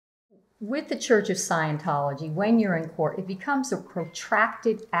With the Church of Scientology, when you're in court, it becomes a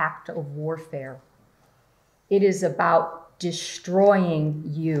protracted act of warfare. It is about destroying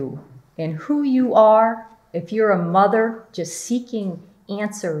you and who you are. If you're a mother just seeking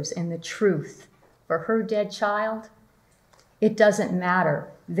answers and the truth for her dead child, it doesn't matter.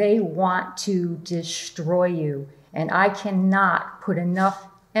 They want to destroy you. And I cannot put enough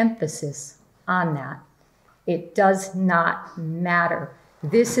emphasis on that. It does not matter.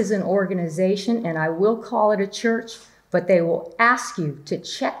 This is an organization, and I will call it a church, but they will ask you to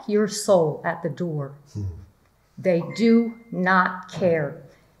check your soul at the door. They do not care.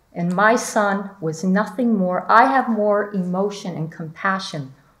 And my son was nothing more. I have more emotion and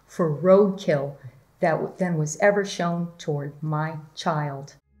compassion for roadkill than was ever shown toward my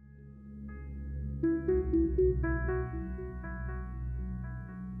child.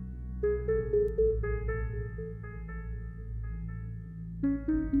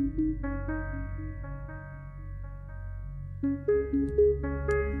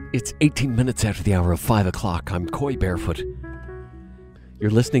 It's 18 minutes after the hour of 5 o'clock. I'm Coy Barefoot. You're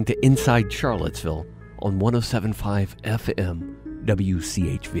listening to Inside Charlottesville on 107.5 FM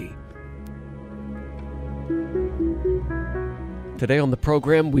WCHV. Today on the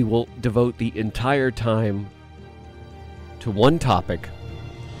program, we will devote the entire time to one topic,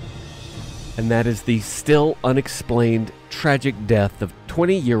 and that is the still unexplained tragic death of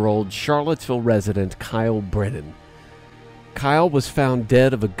 20-year-old Charlottesville resident Kyle Brennan. Kyle was found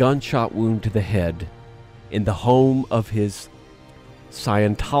dead of a gunshot wound to the head in the home of his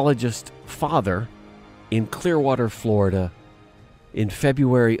Scientologist father in Clearwater, Florida, in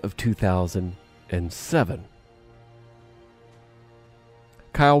February of 2007.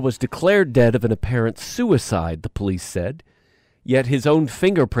 Kyle was declared dead of an apparent suicide, the police said, yet his own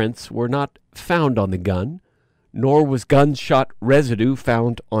fingerprints were not found on the gun, nor was gunshot residue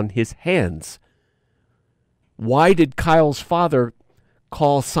found on his hands. Why did Kyle's father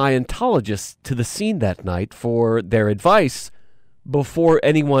call Scientologists to the scene that night for their advice before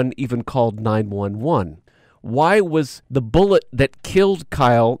anyone even called 911? Why was the bullet that killed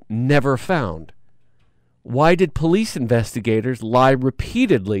Kyle never found? Why did police investigators lie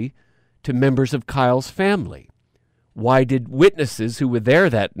repeatedly to members of Kyle's family? Why did witnesses who were there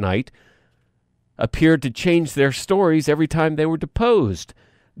that night appear to change their stories every time they were deposed?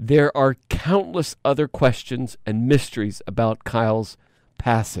 There are countless other questions and mysteries about Kyle's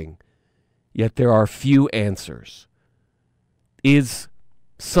passing, yet there are few answers. Is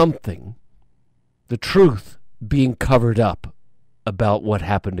something, the truth, being covered up about what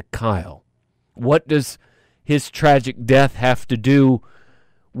happened to Kyle? What does his tragic death have to do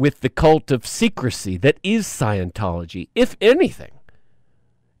with the cult of secrecy that is Scientology, if anything?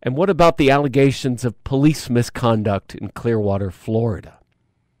 And what about the allegations of police misconduct in Clearwater, Florida,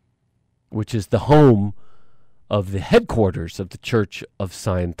 which is the home of the headquarters of the Church of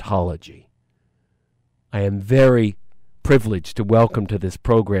Scientology? I am very privileged to welcome to this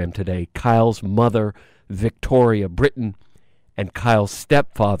program today Kyle's mother, Victoria Britton, and Kyle's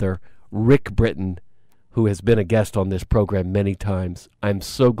stepfather, Rick Britton, who has been a guest on this program many times. I'm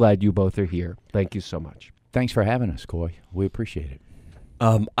so glad you both are here. Thank you so much. Thanks for having us, Coy. We appreciate it.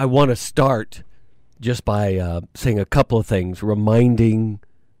 I want to start just by saying a couple of things, reminding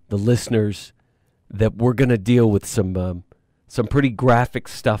the listeners that we're going to deal with some pretty graphic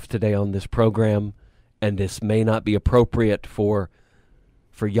stuff today on this program, and this may not be appropriate for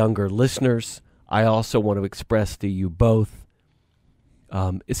younger listeners. I also want to express to you both,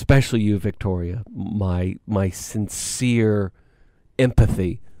 especially you, Victoria, my sincere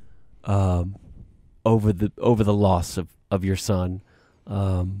empathy over the loss of your son.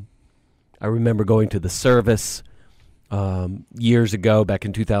 I remember going to the service years ago, back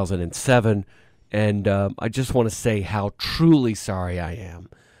in 2007, and I just want to say how truly sorry I am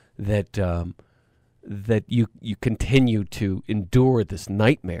that you continue to endure this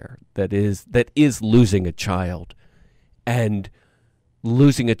nightmare that is losing a child, and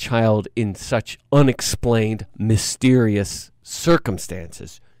losing a child in such unexplained, mysterious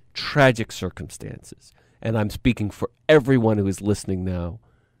circumstances, tragic circumstances. And I'm speaking for everyone who is listening now,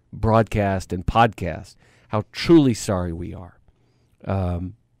 broadcast and podcast, how truly sorry we are.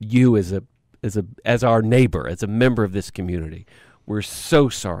 You as our neighbor, as a member of this community, we're so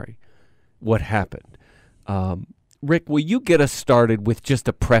sorry what happened. Rick, will you get us started with just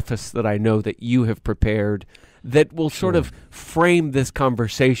a preface that I know that you have prepared that will sort of frame this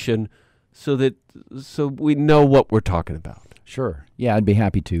conversation so we know what we're talking about? Sure. Yeah, I'd be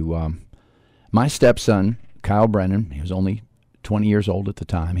happy to. My stepson, Kyle Brennan, he was only 20 years old at the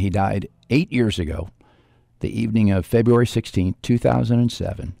time. He died 8 years ago, the evening of February 16,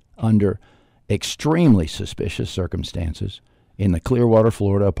 2007, under extremely suspicious circumstances in the Clearwater,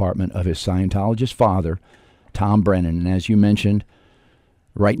 Florida apartment of his Scientologist father, Tom Brennan. And as you mentioned,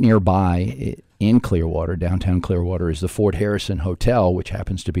 right nearby in Clearwater, downtown Clearwater, is the Fort Harrison Hotel, which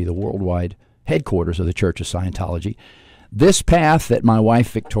happens to be the worldwide headquarters of the Church of Scientology. This path that my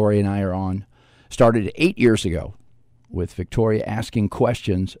wife Victoria and I are on started 8 years ago with Victoria asking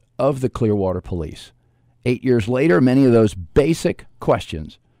questions of the Clearwater police. 8 years later, many of those basic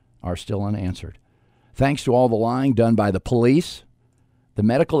questions are still unanswered. Thanks to all the lying done by the police, the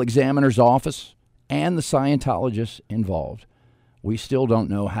medical examiner's office, and the Scientologists involved, we still don't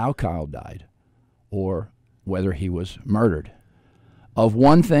know how Kyle died or whether he was murdered. Of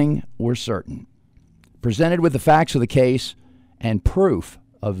one thing we're certain. Presented with the facts of the case and proof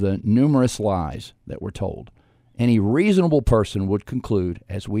of the numerous lies that were told, any reasonable person would conclude,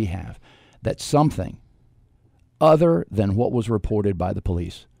 as we have, that something other than what was reported by the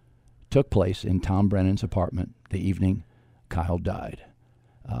police took place in Tom Brennan's apartment the evening Kyle died.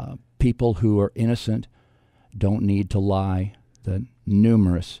 People who are innocent don't need to lie the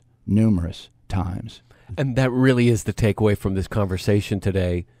numerous times. And that really is the takeaway from this conversation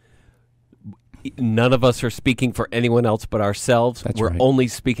today. None of us are speaking for anyone else but ourselves. That's We're right. only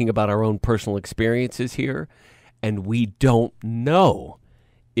speaking about our own personal experiences here, and we don't know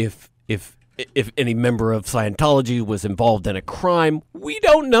if any member of Scientology was involved in a crime. We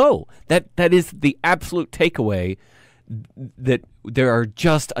don't know. That is the absolute takeaway, that there are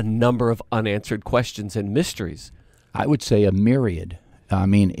just a number of unanswered questions and mysteries. I would say a myriad. I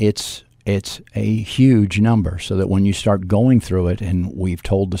mean, it's a huge number, so that when you start going through it, and we've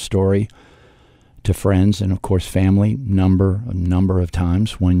told the story to friends and, of course, family a number of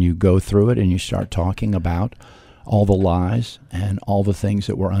times, when you go through it and you start talking about all the lies and all the things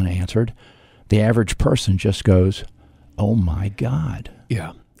that were unanswered, the average person just goes, oh, my God.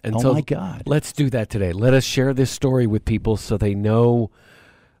 Yeah. And oh, so my God. Let's do that today. Let us share this story with people so they know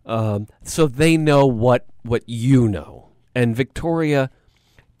what you know. And Victoria,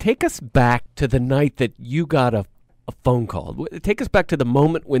 take us back to the night that you got a phone call. Take us back to the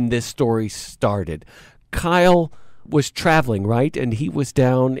moment when this story started. Kyle was traveling, right? And he was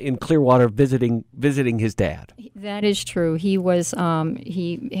down in Clearwater visiting his dad. That is true. He was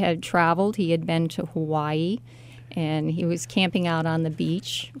he had traveled. He had been to Hawaii, and he was camping out on the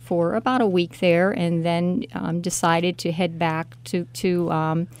beach for about a week there, and then decided to head back to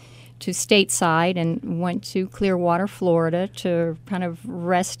stateside and went to Clearwater, Florida, to kind of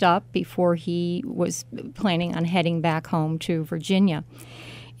rest up before he was planning on heading back home to Virginia.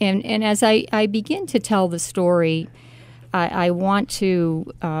 And as I begin to tell the story, I want to,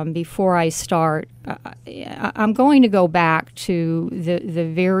 before I start, I'm going to go back to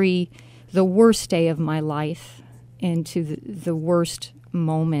the worst day of my life and to the worst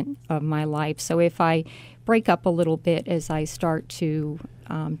moment of my life. So if I break up a little bit as I start to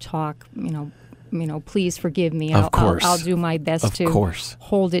talk, please forgive me. I'll do my best to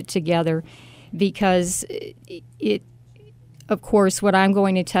hold it together, because of course, what I'm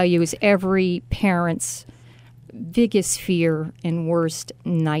going to tell you is every parent's biggest fear and worst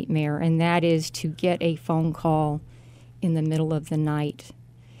nightmare, and that is to get a phone call in the middle of the night.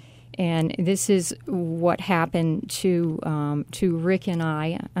 And this is what happened to Rick and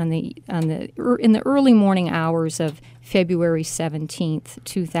I in the early morning hours of February 17th,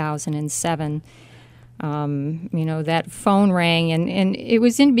 2007. That phone rang, and it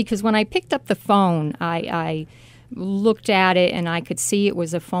was because when I picked up the phone, I looked at it and I could see it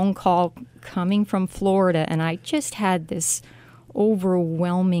was a phone call coming from Florida, and I just had this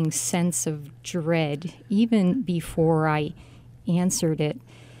overwhelming sense of dread even before I answered it.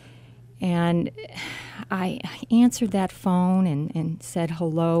 And I answered that phone and said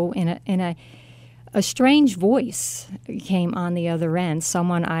hello, and a strange voice came on the other end.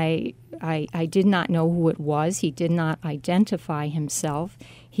 Someone I did not know who it was. He did not identify himself.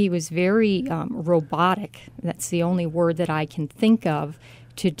 He was very robotic. That's the only word that I can think of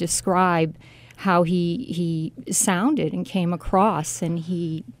to describe how he sounded and came across. And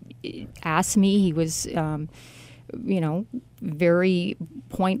he asked me, he was, very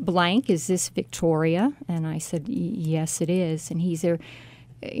point blank, "Is this Victoria?" And I said, "Yes, it is." And he's there,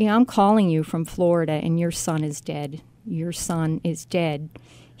 "I'm calling you from Florida, and your son is dead. Your son is dead.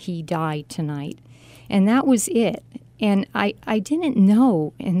 He died tonight." And that was it. And I didn't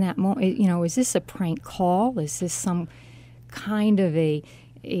know in that moment, is this a prank call? Is this some kind of a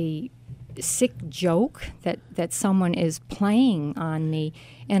sick joke that someone is playing on me?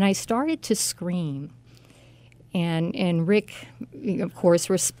 And I started to scream. And Rick, of course,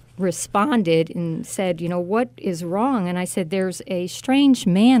 responded and said, what is wrong? And I said, there's a strange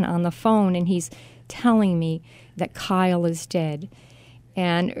man on the phone, and he's telling me that Kyle is dead.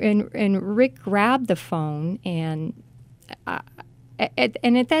 And Rick grabbed the phone, and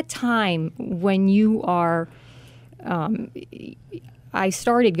at that time, when you are, I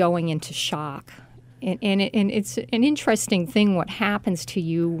started going into shock. And it's an interesting thing what happens to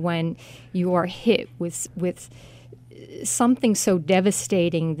you when you are hit with something so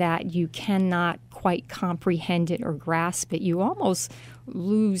devastating that you cannot quite comprehend it or grasp it. You almost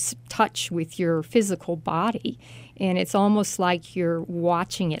lose touch with your physical body. And it's almost like you're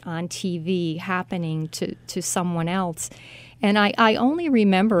watching it on TV happening to someone else. And I only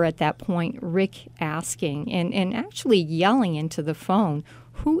remember at that point Rick asking and actually yelling into the phone,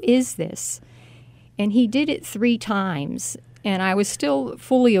 "Who is this?" And he did it 3 times, and I was still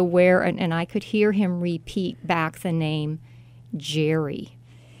fully aware, and I could hear him repeat back the name Jerry.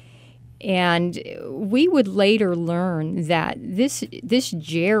 And we would later learn that this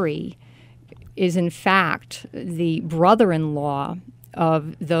Jerry is, in fact, the brother-in-law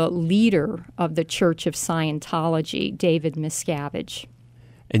of the leader of the Church of Scientology, David Miscavige.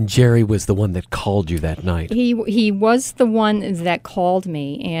 And Jerry was the one that called you that night. He was the one that called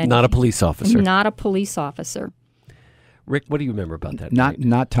me, and not a police officer. Not a police officer. Rick, what do you remember about that night?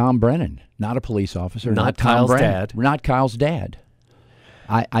 Not Tom Brennan, not a police officer. Not Tom Kyle's Brennan, dad. Not Kyle's dad.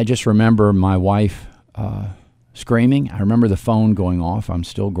 I just remember my wife screaming. I remember the phone going off. I'm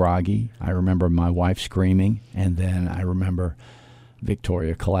still groggy. I remember my wife screaming, and then I remember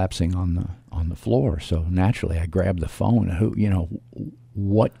Victoria collapsing on the floor. So naturally, I grabbed the phone.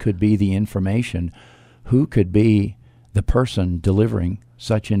 What could be the information? Who could be the person delivering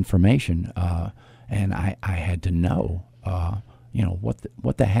such information? And I had to know,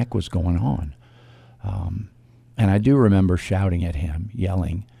 what the heck was going on. And I do remember shouting at him,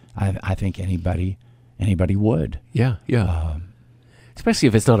 yelling. I think anybody would. Yeah. Especially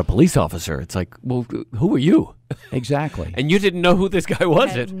if it's not a police officer. It's like, well, who are you? Exactly. And you didn't know who this guy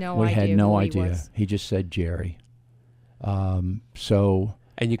was. We had no idea. He just said Jerry. And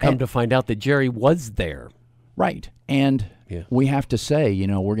you come to find out that Jerry was there. Right. And we have to say,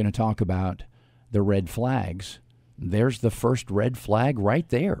 we're going to talk about the red flags. There's the first red flag right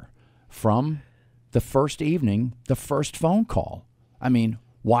there from the first evening, the first phone call. I mean,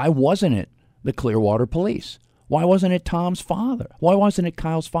 why wasn't it the Clearwater police? Why wasn't it Tom's father? Why wasn't it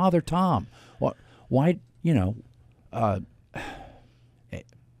Kyle's father, Tom? Why,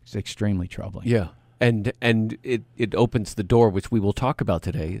 it's extremely troubling. Yeah. And it opens the door, which we will talk about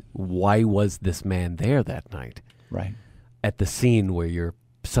today. Why was this man there that night? Right. At the scene where your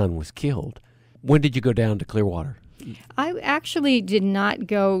son was killed. When did you go down to Clearwater? I actually did not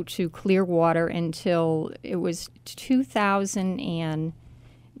go to Clearwater until it was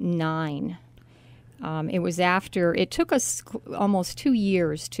 2009. It was after, it took us almost 2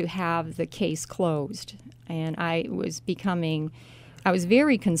 years to have the case closed. And I was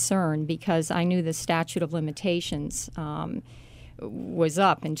very concerned because I knew the statute of limitations was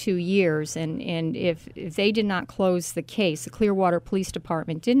up in 2 years. And if they did not close the case, the Clearwater Police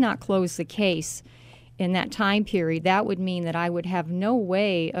Department did not close the case in that time period, that would mean that I would have no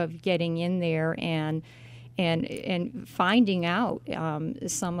way of getting in there and finding out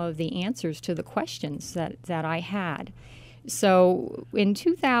some of the answers to the questions that I had. So in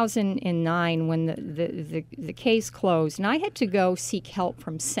 2009, when the case closed, and I had to go seek help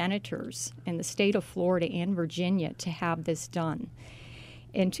from senators in the state of Florida and Virginia to have this done.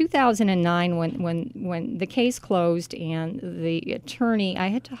 In 2009, when the case closed and the attorney, I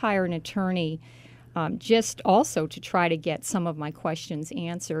had to hire an attorney just also to try to get some of my questions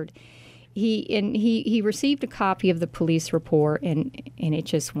answered. He received a copy of the police report, and it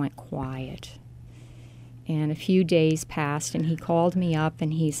just went quiet. And a few days passed, and he called me up,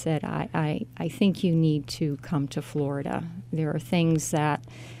 and he said, I think you need to come to Florida. There are things that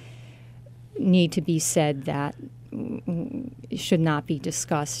need to be said that should not be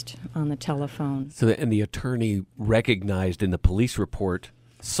discussed on the telephone. And the attorney recognized in the police report,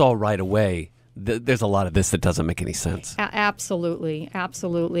 saw right away, there's a lot of this that doesn't make any sense. Absolutely.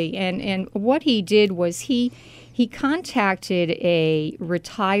 And what he did was he contacted a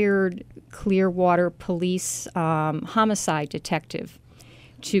retired Clearwater police homicide detective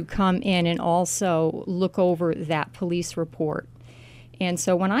to come in and also look over that police report. And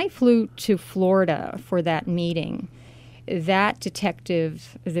so when I flew to Florida for that meeting, that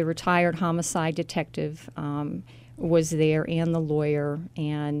detective, the retired homicide detective, was there, and the lawyer,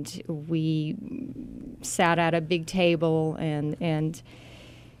 and we sat at a big table, and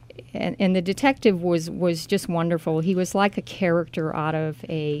And the detective was just wonderful. He was like a character out of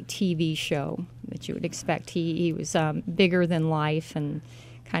a TV show that you would expect. He was bigger than life and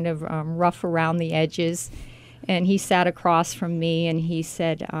kind of rough around the edges. And he sat across from me and he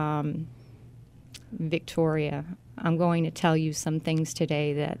said, Victoria, I'm going to tell you some things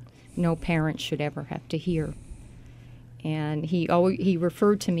today that no parent should ever have to hear. And he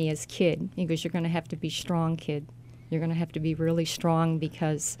referred to me as kid. He goes, you're going to have to be strong, kid. You're going to have to be really strong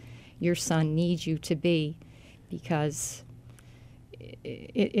because your son needs you to be, because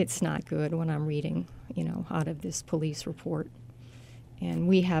it's not good when I'm reading, out of this police report. And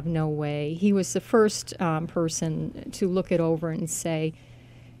we have no way. He was the first person to look it over and say,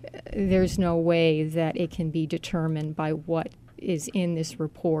 there's no way that it can be determined by what is in this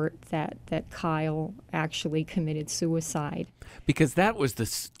report that Kyle actually committed suicide. Because that was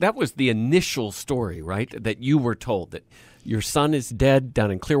the initial story, right? That you were told that your son is dead down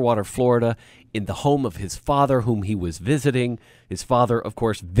in Clearwater, Florida, in the home of his father, whom he was visiting. His father, of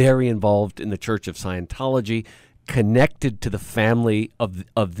course, very involved in the Church of Scientology, connected to the family of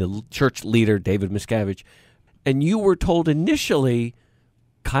the church leader, David Miscavige. And you were told initially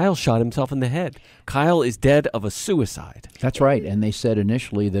Kyle shot himself in the head. Kyle is dead of a suicide. That's right. And they said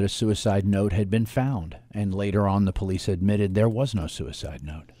initially that a suicide note had been found. And later on, the police admitted there was no suicide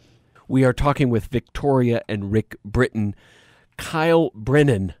note. We are talking with Victoria and Rick Britton. Kyle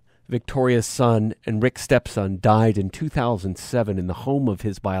Brennan, Victoria's son and Rick's stepson, died in 2007 in the home of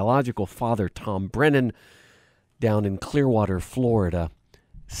his biological father, Tom Brennan, down in Clearwater, Florida.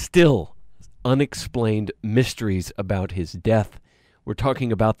 Still unexplained mysteries about his death. We're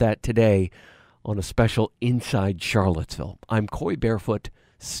talking about that today on a special Inside Charlottesville. I'm Coy Barefoot.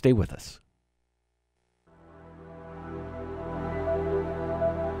 Stay with us.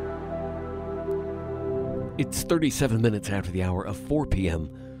 It's 37 minutes after the hour of 4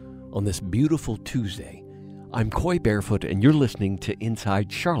 p.m. on this beautiful Tuesday. I'm Coy Barefoot, and you're listening to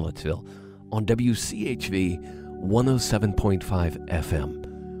Inside Charlottesville on WCHV 107.5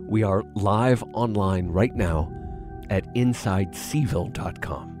 FM. We are live online right now at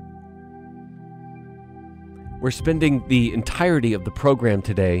InsideSeaville.com. We're spending the entirety of the program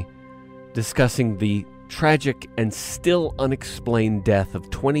today discussing the tragic and still unexplained death of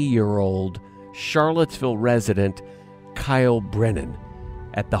 20-year-old Charlottesville resident Kyle Brennan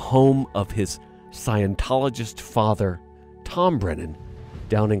at the home of his Scientologist father, Tom Brennan,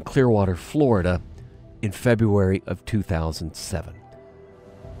 down in Clearwater, Florida, in February of 2007.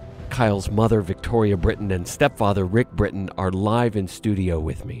 Kyle's mother, Victoria Britton, and stepfather, Rick Britton, are live in studio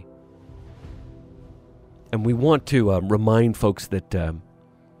with me. And we want to remind folks that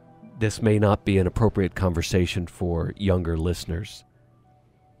this may not be an appropriate conversation for younger listeners.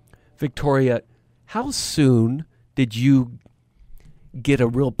 Victoria, how soon did you get a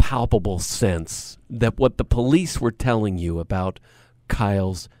real palpable sense that what the police were telling you about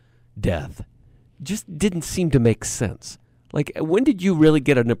Kyle's death just didn't seem to make sense? Like, when did you really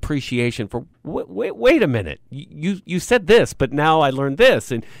get an appreciation for, wait a minute, you said this, but now I learned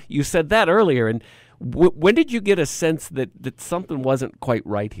this, and you said that earlier, and when did you get a sense that something wasn't quite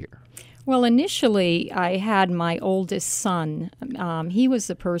right here? Well, initially, I had my oldest son. He was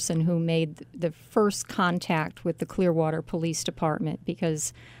the person who made the first contact with the Clearwater Police Department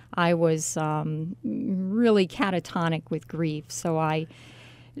because I was really catatonic with grief. So I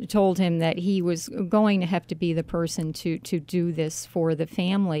told him that he was going to have to be the person to do this for the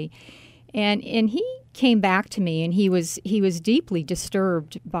family. And he came back to me, and he was deeply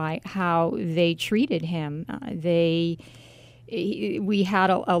disturbed by how they treated him. We had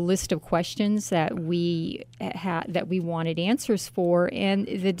a list of questions that we wanted answers for, and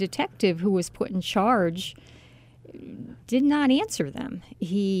the detective who was put in charge did not answer them.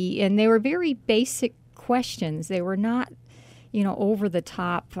 And they were very basic questions. They were not, over the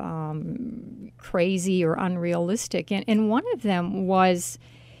top, crazy or unrealistic. And one of them was,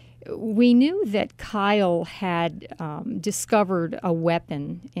 we knew that Kyle had discovered a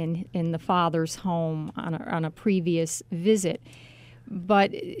weapon in the father's home on a previous visit,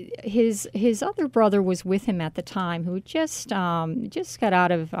 but his other brother was with him at the time, who just got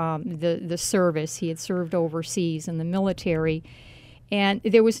out of the service. He had served overseas in the military, and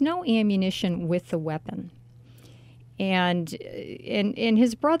there was no ammunition with the weapon. And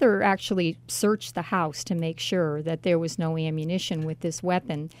his brother actually searched the house to make sure that there was no ammunition with this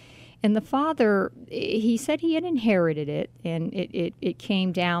weapon. And the father, he said he had inherited it, and it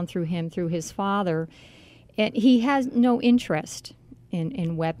came down through his father. And he has no interest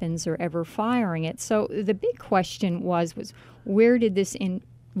in weapons or ever firing it. So the big question was where did this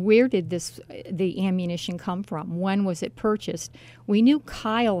where did the ammunition come from? When was it purchased? We knew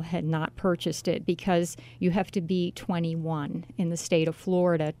Kyle had not purchased it because you have to be 21 in the state of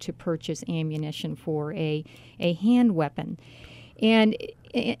Florida to purchase ammunition for a hand weapon. And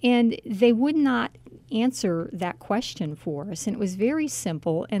they would not answer that question for us, and it was very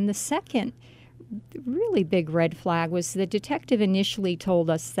simple. And the second really big red flag was the detective initially told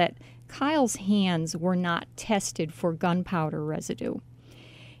us that Kyle's hands were not tested for gunpowder residue.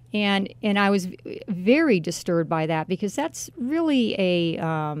 And I was very disturbed by that, because that's really a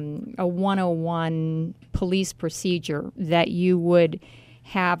 101 police procedure that you would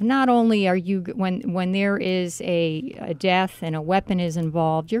have. Not only are you, when there is a death and a weapon is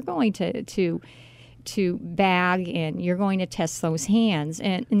involved, you're going to bag and you're going to test those hands,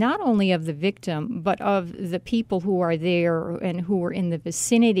 and not only of the victim but of the people who are there and who are in the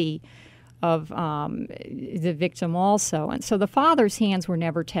vicinity of the victim also. And so the father's hands were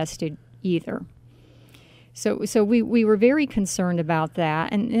never tested either. So we were very concerned about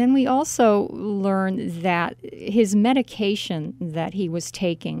that. And then we also learned that his medication that he was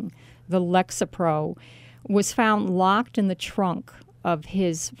taking, the Lexapro, was found locked in the trunk of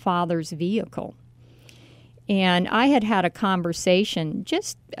his father's vehicle. And I had a conversation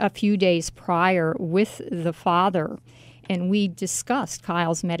just a few days prior with the father, and we discussed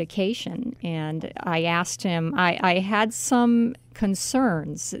Kyle's medication. And I asked him, I had some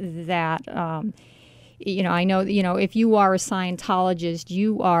concerns that, I know, if you are a Scientologist,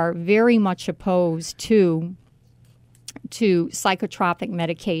 you are very much opposed to psychotropic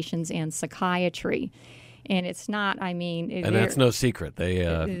medications and psychiatry. And it's not, and that's no secret. They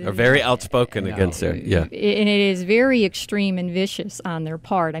are very outspoken against it. Yeah. And it is very extreme and vicious on their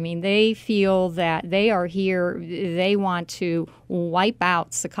part. They feel that they are here, they want to wipe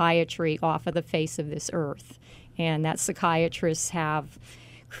out psychiatry off of the face of this earth. And that psychiatrists have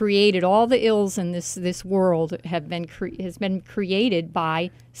created all the ills in this world has been created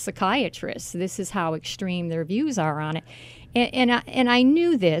by psychiatrists. This is how extreme their views are on it. And I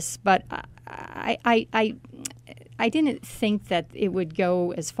knew this, but I didn't think that it would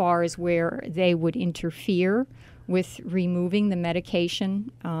go as far as where they would interfere with removing the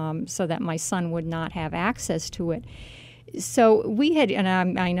medication so that my son would not have access to it. So we had,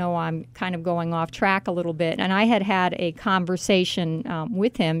 and I know I'm kind of going off track a little bit, and I had a conversation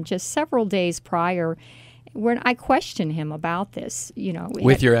with him just several days prior when I questioned him about this.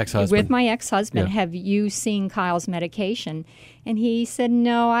 With your ex-husband? With my ex-husband. Yeah. Have you seen Kyle's medication? And he said,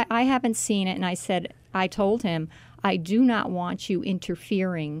 no, I haven't seen it. And I told him, I do not want you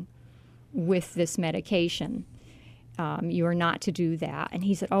interfering with this medication. You are not to do that. And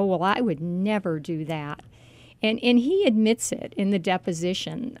he said, oh, well, I would never do that. And he admits it in the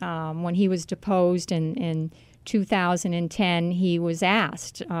deposition. When he was deposed in 2010, he was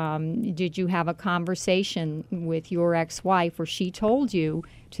asked, did you have a conversation with your ex-wife where she told you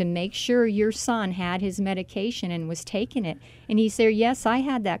to make sure your son had his medication and was taking it? And he said, yes, I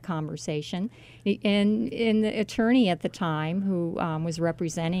had that conversation. And the attorney at the time, who was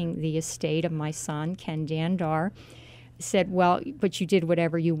representing the estate of my son, Ken Dandar, said, well, but you did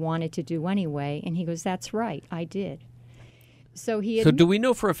whatever you wanted to do anyway. And he goes, that's right, I did. So do we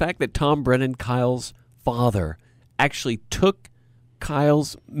know for a fact that Tom Brennan, Kyle's father, actually took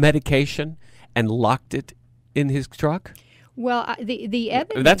Kyle's medication and locked it in his truck? Well, the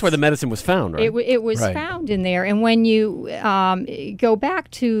evidence... That's where the medicine was found, right? It was found in there. And when you go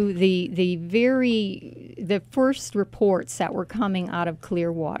back to the first reports that were coming out of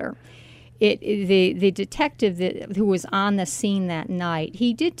Clearwater, the detective who was on the scene that night,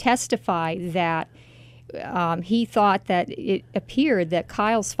 he did testify that he thought that it appeared that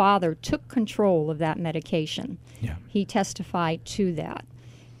Kyle's father took control of that medication. Yeah. He testified to that,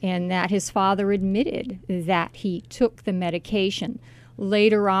 and that his father admitted that he took the medication.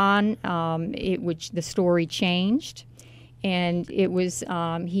 Later on, the story changed, and it was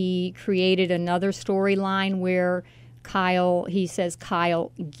he created another storyline where he says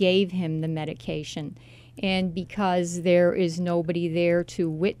Kyle gave him the medication. And because there is nobody there to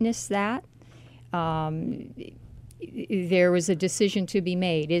witness that, there was a decision to be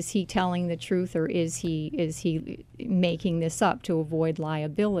made. Is he telling the truth, or is he making this up to avoid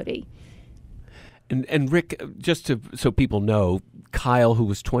liability? And Rick, so people know, Kyle, who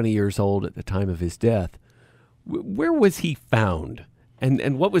was 20 years old at the time of his death, where was he found?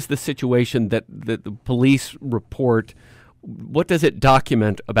 And what was the situation that the police report? What does it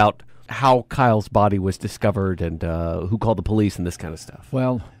document about how Kyle's body was discovered and who called the police and this kind of stuff?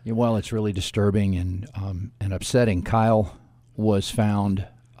 Well, it's really disturbing and upsetting. Kyle was found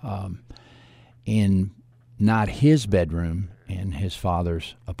in not his bedroom in his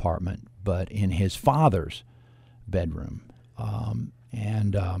father's apartment, but in his father's bedroom.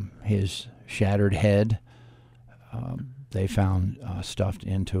 And his shattered head, they found stuffed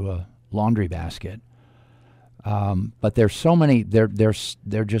into a laundry basket. But there's so many. There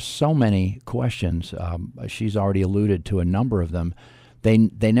are just so many questions. She's already alluded to a number of them. They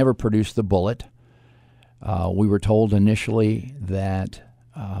never produced the bullet. We were told initially that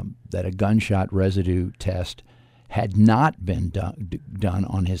a gunshot residue test had not been done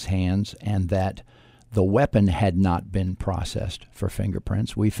on his hands, and that the weapon had not been processed for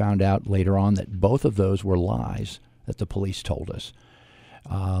fingerprints. We found out later on that both of those were lies that the police told us.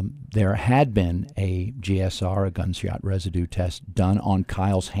 There had been a GSR, a gunshot residue test, done on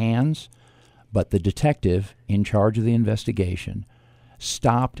Kyle's hands, but the detective in charge of the investigation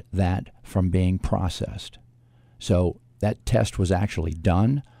stopped that from being processed. So that test was actually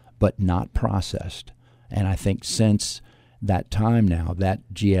done, but not processed. And I think since that time now,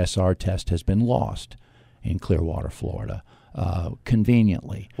 that GSR test has been lost in Clearwater, Florida,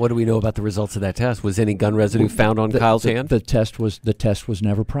 conveniently. What do we know about the results of that test? Was any gun residue found on Kyle's hand? The test was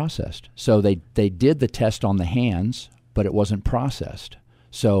never processed. So they did the test on the hands, but it wasn't processed.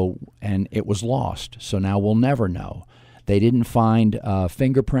 So, and it was lost. So now we'll never know. They didn't find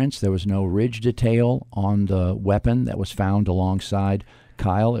fingerprints. There was no ridge detail on the weapon that was found alongside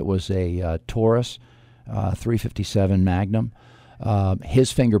Kyle. It was a Taurus 357 Magnum.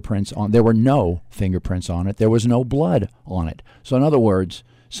 His fingerprints there were no fingerprints on it. There was no blood on it. So in other words,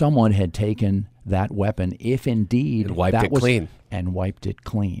 someone had taken that weapon, if indeed and wiped it clean. And wiped it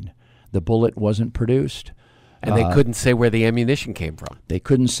clean. The bullet wasn't produced. And they couldn't say where the ammunition came from. They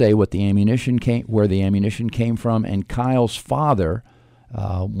couldn't say where the ammunition came from. And Kyle's father,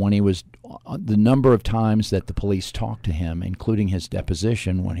 when he was, the number of times that the police talked to him, including his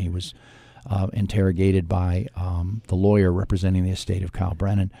deposition when he was interrogated by the lawyer representing the estate of Kyle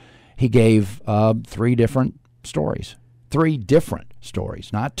Brennan, he gave three different stories.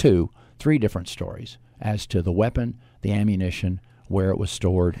 Not two, three different stories as to the weapon, the ammunition, where it was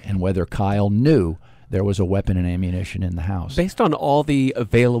stored, and whether Kyle knew there was a weapon and ammunition in the house. Based on all the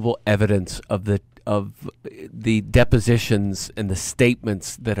available evidence of the depositions and the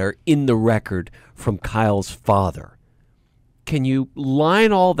statements that are in the record from Kyle's father, can you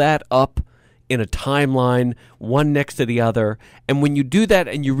line all that up in a timeline, one next to the other? And when you do that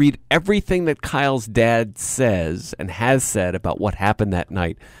and you read everything that Kyle's dad says and has said about what happened that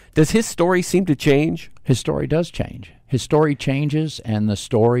night, does his story seem to change? His story does change. His story changes, and the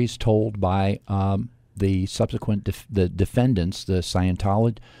stories told by the subsequent the defendants, the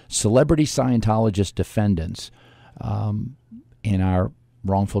celebrity Scientologist defendants in our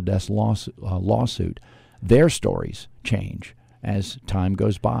wrongful death lawsuit, their stories change as time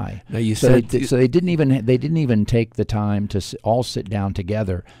goes by. Now you so they didn't even take the time to all sit down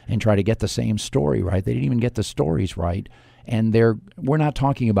together and try to get the same story right. They didn't even get the stories right. And we're not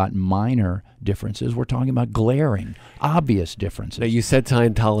talking about minor differences. We're talking about glaring, obvious differences. Now, you said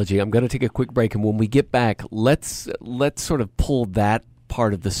Scientology. I'm going to take a quick break, and when we get back, let's sort of pull that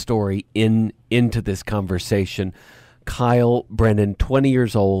part of the story into this conversation. Kyle Brennan, 20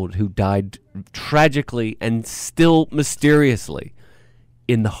 years old, who died tragically and still mysteriously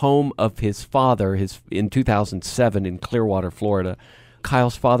in the home of his father in 2007 in Clearwater, Florida.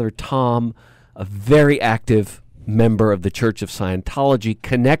 Kyle's father, Tom, a very active member of the Church of Scientology,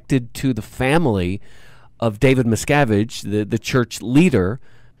 connected to the family of David Miscavige, the church leader.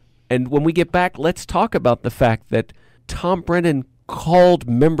 And when we get back, let's talk about the fact that Tom Brennan called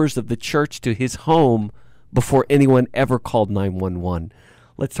members of the church to his home before anyone ever called 911.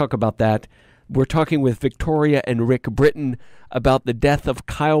 Let's talk about that. We're talking with Victoria and Rick Britton about the death of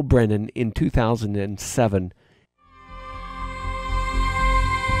Kyle Brennan in 2007.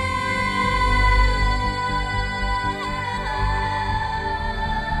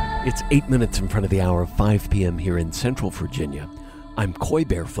 It's 8 minutes in front of the hour of 5 p.m. here in Central Virginia. I'm Coy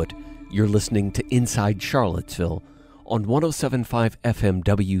Barefoot. You're listening to Inside Charlottesville on 107.5 FM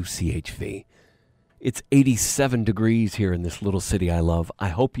WCHV. It's 87 degrees here in this little city I love. I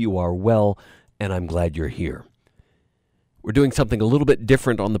hope you are well, and I'm glad you're here. We're doing something a little bit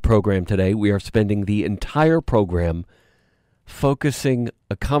different on the program today. We are spending the entire program focusing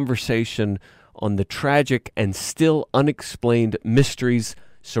a conversation on the tragic and still unexplained mysteries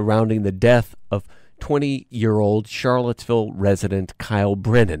surrounding the death of 20-year-old Charlottesville resident Kyle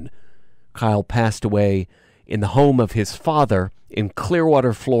Brennan. Kyle passed away in the home of his father in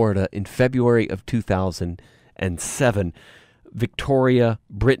Clearwater, Florida in February of 2007. Victoria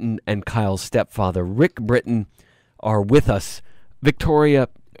Britton and Kyle's stepfather, Rick Britton, are with us. Victoria,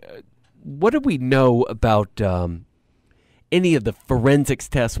 what do we know about any of the forensics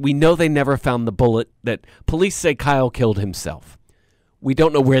tests? We know they never found the bullet. That police say Kyle killed himself. We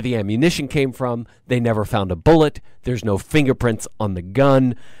don't know where the ammunition came from. They never found a bullet. There's no fingerprints on the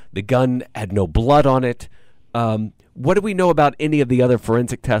gun. The gun had no blood on it. What do we know about any of the other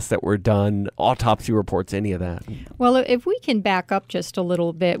forensic tests that were done, autopsy reports, any of that? Well, if we can back up just a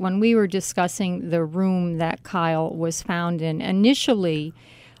little bit, when we were discussing the room that Kyle was found in, initially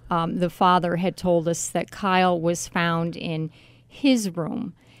the father had told us that Kyle was found in his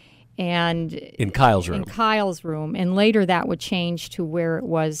room. And in Kyle's room. In Kyle's room. And later that would change to where it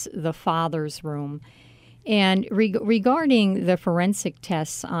was the father's room. And regarding the forensic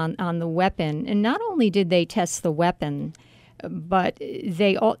tests on the weapon, and not only did they test the weapon, but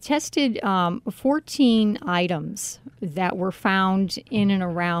they all tested 14 items that were found in and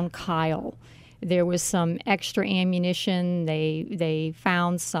around Kyle. There was some extra ammunition. They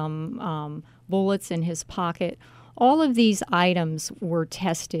found some bullets in his pocket. All of these items were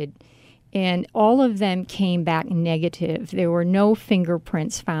tested, and all of them came back negative. There were no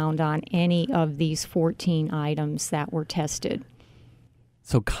fingerprints found on any of these 14 items that were tested.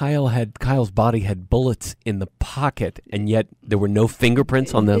 So Kyle's body had bullets in the pocket, and yet there were no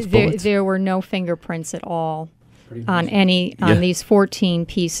fingerprints on those bullets? There were no fingerprints at all on these 14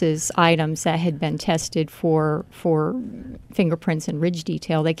 items that had been tested for fingerprints and ridge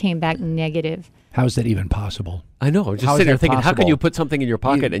detail. They came back negative. How is that even possible? I know. I'm just sitting there thinking, how can you put something in your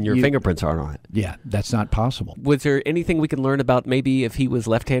pocket and your fingerprints aren't on it? Yeah, that's not possible. Was there anything we can learn about maybe if he was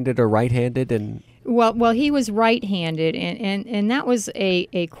left-handed or right-handed? Well, he was right-handed, and that was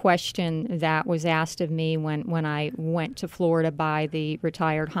a question that was asked of me when I went to Florida by the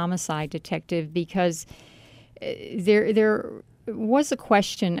retired homicide detective, because there was a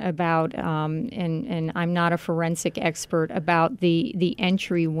question about, and I'm not a forensic expert, about the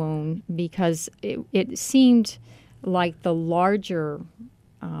entry wound, because it seemed like the larger,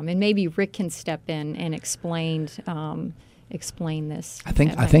 and maybe Rick can step in and explain this. I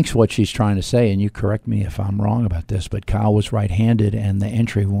think what she's trying to say, and you correct me if I'm wrong about this, but Kyle was right-handed, and the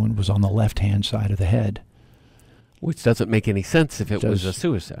entry wound was on the left-hand side of the head. Which doesn't make any sense if it was a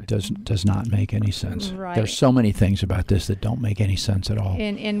suicide. Does not make any sense. Right. There's so many things about this that don't make any sense at all.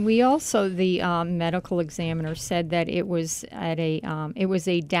 And we also, the medical examiner said that it was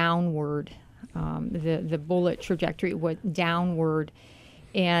a downward. The bullet trajectory went downward,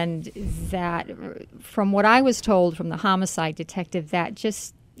 and that, from what I was told from the homicide detective,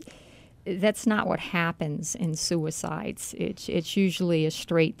 that's not what happens in suicides. It's usually a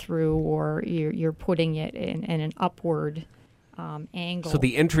straight through, or you're putting it in an upward angle. So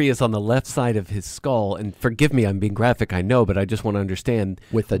the entry is on the left side of his skull, and forgive me, I'm being graphic, I know, but I just want to understand.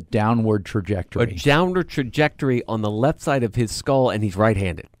 With a downward trajectory. A downward trajectory on the left side of his skull, and he's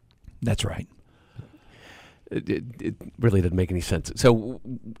right-handed. That's right. It really didn't make any sense. So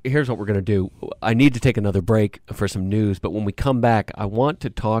here's what we're going to do. I need to take another break for some news, but when we come back, I want to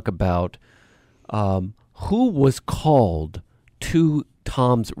talk about who was called to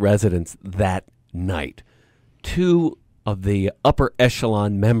Tom's residence that night. Two of the upper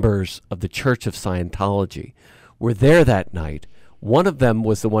echelon members of the Church of Scientology were there that night. One of them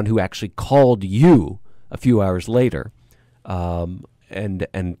was the one who actually called you a few hours later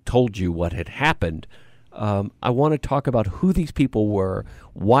and told you what had happened. I want to talk about who these people were,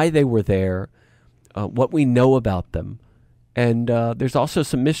 why they were there, what we know about them, and there's also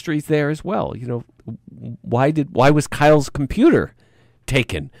some mysteries there as well. You know, why was Kyle's computer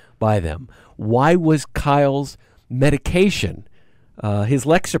taken by them? Why was Kyle's medication, his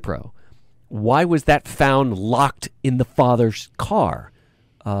Lexapro, why was that found locked in the father's car?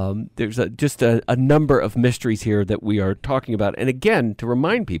 There's just a number of mysteries here that we are talking about, and again, to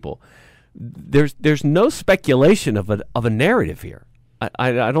remind people, there's no speculation of a narrative here.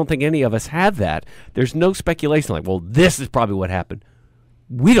 I don't think any of us have that. There's no speculation like, well, this is probably what happened.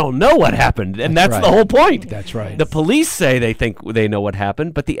 We don't know what happened, and that's right. The whole point. That's right. The police say they think they know what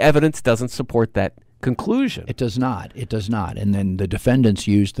happened, but the evidence doesn't support that conclusion. It does not. It does not. And then the defendants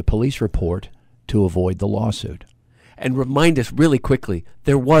used the police report to avoid the lawsuit. And remind us really quickly,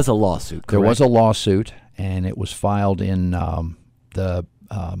 there was a lawsuit, correct? There was a lawsuit, and it was filed in the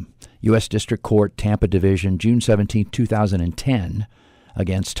U.S. District Court, Tampa Division, June 17, 2010,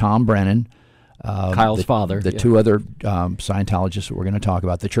 against Tom Brennan, Kyle's father. The two other Scientologists that we're going to talk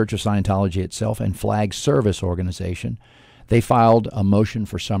about, the Church of Scientology itself and Flag Service Organization. They filed a motion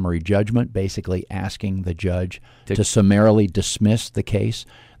for summary judgment, basically asking the judge to summarily dismiss the case.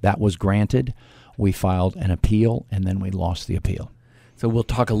 That was granted. We filed an appeal, and then we lost the appeal. So we'll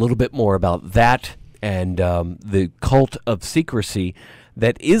talk a little bit more about that and the cult of secrecy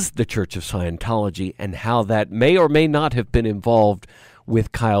that is the Church of Scientology and how that may or may not have been involved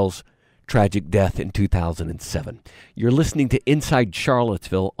with Kyle's tragic death in 2007. You're listening to Inside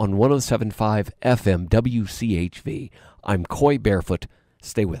Charlottesville on 107.5 FM WCHV. I'm Coy Barefoot.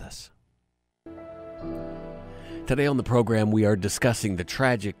 Stay with us. Today on the program, we are discussing the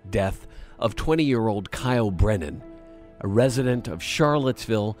tragic death of 20-year-old Kyle Brennan, a resident of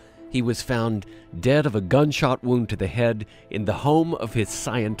Charlottesville. He was found dead of a gunshot wound to the head in the home of his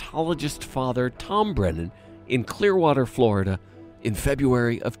Scientologist father, Tom Brennan, in Clearwater, Florida, in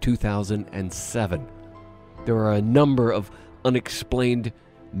February of 2007. There are a number of unexplained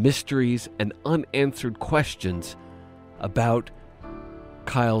mysteries and unanswered questions about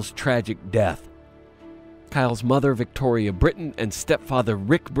Kyle's tragic death. Kyle's mother, Victoria Britton, and stepfather,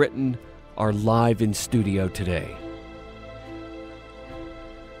 Rick Britton, are live in studio today.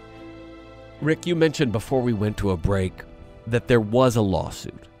 Rick, you mentioned before we went to a break that there was a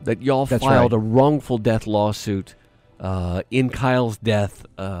lawsuit, that y'all filed a wrongful death lawsuit in Kyle's death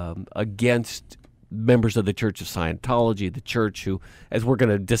against members of the Church of Scientology, the church who, as we're going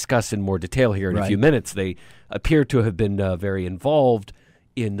to discuss in more detail here in a few minutes, they appear to have been very involved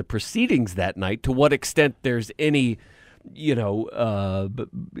in the proceedings that night. To what extent there's any,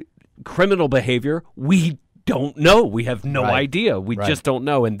 criminal behavior, we don't know. We have no idea. We just don't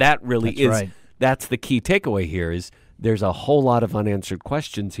know. And that really that's the key takeaway here, is there's a whole lot of unanswered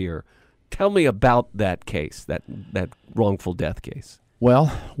questions here. Tell me about that case, that wrongful death case.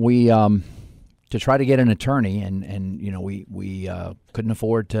 Well, we to try to get an attorney, and we couldn't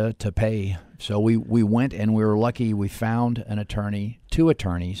afford to pay, so we went, and we were lucky. We found an attorney, two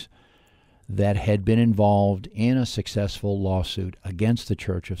attorneys, that had been involved in a successful lawsuit against the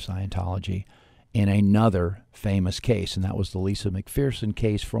Church of Scientology in another famous case, and that was the Lisa McPherson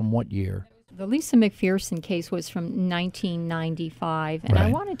case from what year? The Lisa McPherson case was from 1995, and I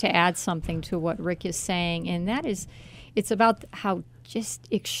wanted to add something to what Rick is saying, and that is, it's about how just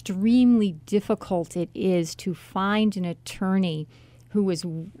extremely difficult it is to find an attorney who is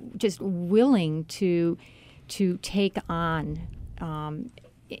just willing to take on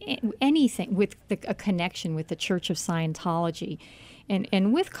anything with a connection with the Church of Scientology.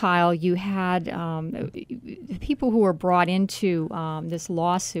 And with Kyle, you had people who were brought into this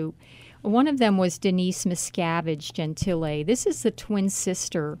lawsuit. One of them was Denise Miscavige Gentile. This is the twin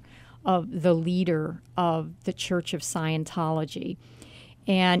sister of the leader of the Church of Scientology.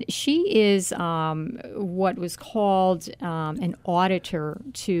 And she is what was called an auditor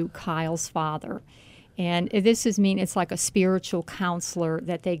to Kyle's father. And this it's like a spiritual counselor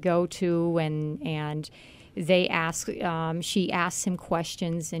that they go to, and they ask, she asks him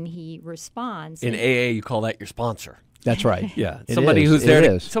questions and he responds. In AA, you call that your sponsor. That's right. Yeah, somebody who's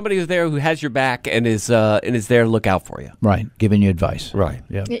there. Somebody who's there who has your back and is there to look out for you. Right, giving you advice. Right.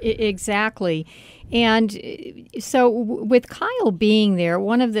 Yeah. Exactly. And so with Kyle being there,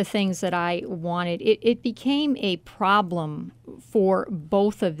 one of the things that I wanted, it became a problem for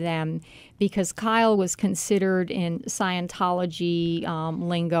both of them because Kyle was considered in Scientology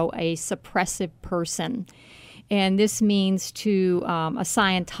lingo a suppressive person. And this means to a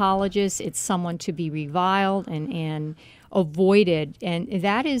Scientologist, it's someone to be reviled and avoided. And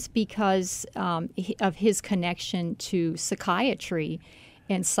that is because of his connection to psychiatry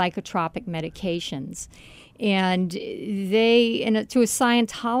and psychotropic medications. And to a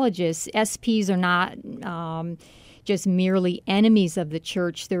Scientologist, SPs are not just merely enemies of the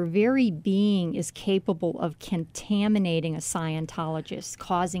church. Their very being is capable of contaminating a Scientologist,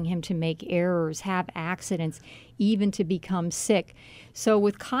 causing him to make errors, have accidents, even to become sick. So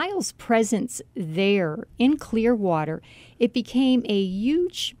with Kyle's presence there in Clearwater, it became a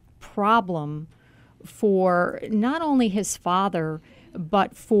huge problem for not only his father,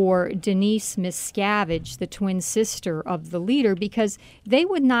 but for Denise Miscavige, the twin sister of the leader, because they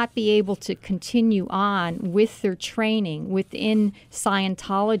would not be able to continue on with their training within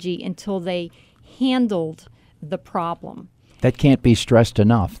Scientology until they handled the problem. That can't be stressed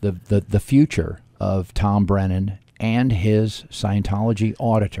enough. The future of Tom Brennan and his Scientology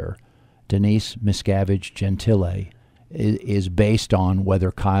auditor, Denise Miscavige Gentile, is based on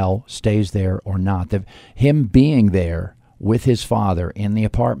whether Kyle stays there or not. Him being there with his father in the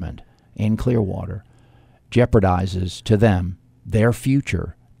apartment in Clearwater jeopardizes to them their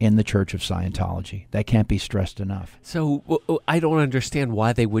future in the Church of Scientology. That can't be stressed enough. So I don't understand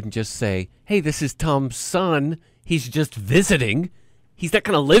why they wouldn't just say, hey, this is Tom's son. He's just visiting. He's not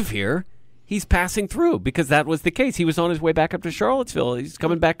going to live here. he's passing through, because that was the case. He was on his way back up to Charlottesville. He's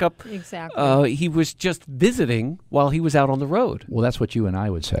coming back up. Exactly. He was just visiting while he was out on the road. Well, that's what you and I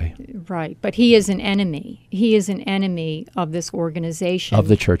would say. Right. But he is an enemy. He is an enemy of this organization. Of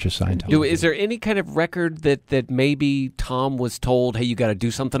the Church of Scientology. Is there any kind of record that maybe Tom was told, hey, you got to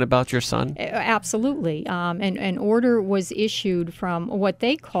do something about your son? Absolutely. An order was issued from what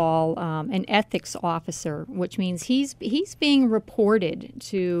they call an ethics officer, which means he's being reported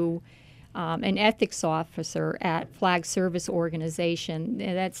to an ethics officer at Flag Service Organization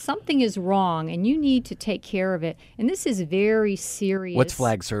that something is wrong and you need to take care of it. And this is very serious. What's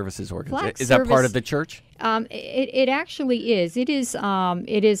Flag Services Organization? Is Service, that part of the church? It actually is. It is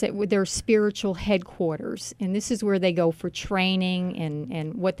at their spiritual headquarters, and this is where they go for training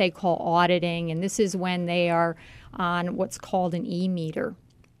and what they call auditing, and this is when they are on what's called an E-meter.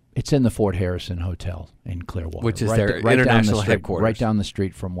 It's in the Fort Harrison Hotel in Clearwater, which is their international headquarters, right down the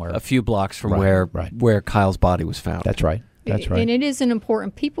street from where, a few blocks from where Kyle's body was found. That's right. That's right. And it is an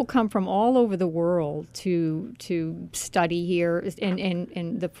important. People come from all over the world to study here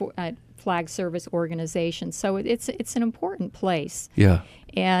in the Flag Service Organization. So it's an important place. Yeah.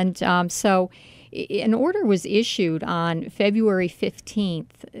 And so an order was issued on February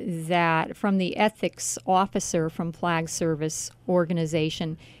 15th that from the ethics officer from Flag Service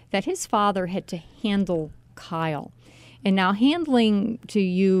Organization that his father had to handle Kyle. And now handling to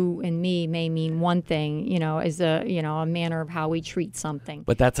you and me may mean one thing, as a manner of how we treat something.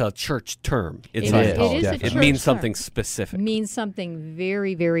 But that's a church term. It is a church It means term. something specific. It means something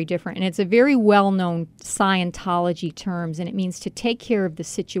very, very different. And it's a very well-known Scientology terms, and it means to take care of the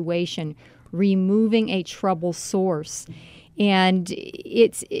situation, removing a trouble source. And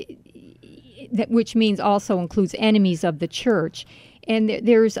which means also includes enemies of the church. And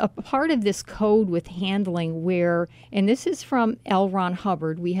there's a part of this code with handling where, and this is from L. Ron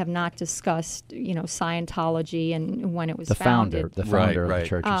Hubbard. We have not discussed, Scientology and when it was founded. The founder of the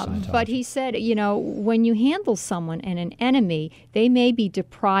Church of Scientology. But he said, when you handle someone and an enemy, they may be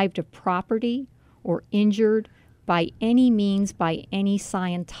deprived of property or injured by any means by any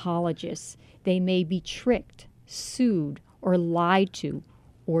Scientologist. They may be tricked, sued, or lied to,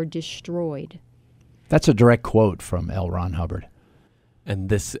 or destroyed. That's a direct quote from L. Ron Hubbard. And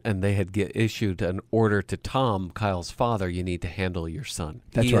they had issued an order to Tom, Kyle's father, you need to handle your son.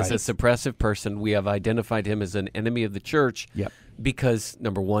 He is a suppressive person. We have identified him as an enemy of the church because,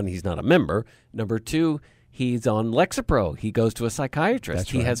 number one, he's not a member. Number two, he's on Lexapro. He goes to a psychiatrist.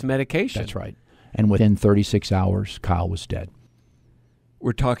 He has medication. That's right. And within 36 hours, Kyle was dead.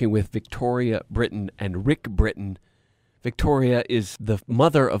 We're talking with Victoria Britton and Rick Britton. Victoria is the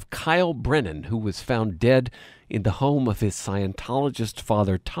mother of Kyle Brennan, who was found dead in the home of his Scientologist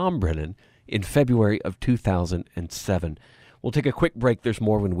father, Tom Brennan, in February of 2007. We'll take a quick break. There's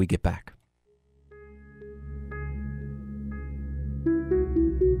more when we get back.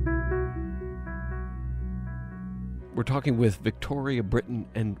 We're talking with Victoria Britton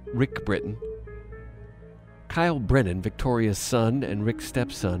and Rick Britton. Kyle Brennan, Victoria's son and Rick's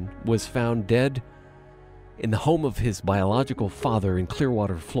stepson, was found dead in the home of his biological father in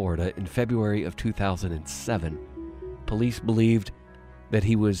Clearwater, Florida, in February of 2007. Police believed that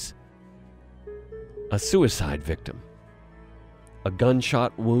he was a suicide victim. A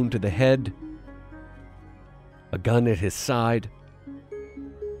gunshot wound to the head, a gun at his side.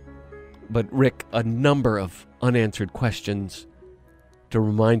 But Rick, a number of unanswered questions. To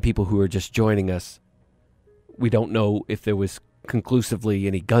remind people who are just joining us, we don't know if there was conclusively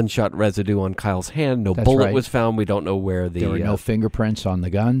any gunshot residue on Kyle's hand. No bullet was found. We don't know where there were no fingerprints on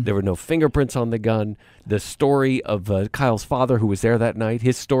the gun. There were no fingerprints on the gun. The story of Kyle's father, who was there that night,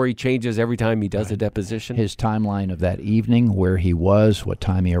 his story changes every time he does a deposition. His timeline of that evening, where he was, what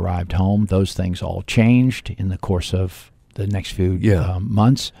time he arrived home, those things all changed in the course of the next few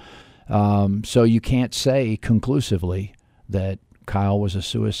months. So you can't say conclusively that Kyle was a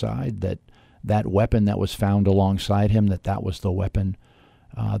suicide, that weapon that was found alongside him, that was the weapon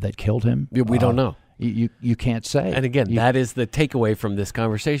that killed him. We don't know. You can't say. And again, that is the takeaway from this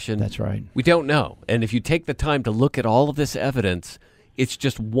conversation. That's right. We don't know. And if you take the time to look at all of this evidence, it's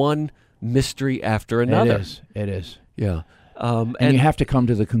just one mystery after another. It is. Yeah. And you have to come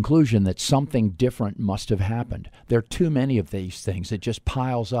to the conclusion that something different must have happened. There are too many of these things. It just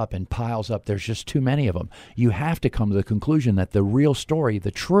piles up and piles up. There's just too many of them. You have to come to the conclusion that the real story,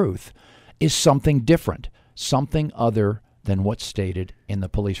 the truth, is something different, something other than what's stated in the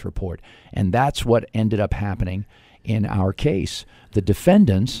police report. And that's what ended up happening in our case. The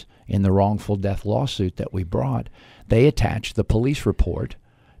defendants in the wrongful death lawsuit that we brought, they attached the police report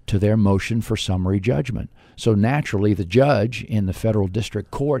to their motion for summary judgment. So naturally, the judge in the federal district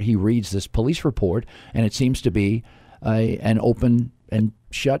court, he reads this police report, and it seems to be an open and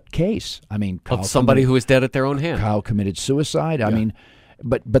shut case. I mean, of somebody who is dead at their own hand. Kyle committed suicide. I mean,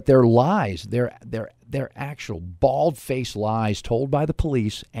 but they're lies. They're actual bald-faced lies told by the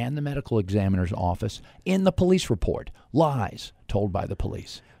police and the medical examiner's office in the police report. Lies told by the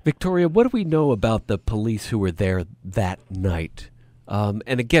police. Victoria, what do we know about the police who were there that night?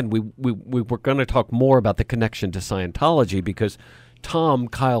 And again, we were going to talk more about the connection to Scientology because Tom,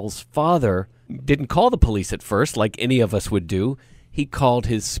 Kyle's father, didn't call the police at first like any of us would do. He called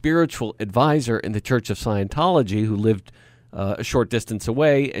his spiritual advisor in the Church of Scientology, who lived a short distance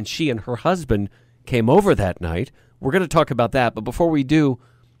away, and she and her husband came over that night. We're going to talk about that, but before we do,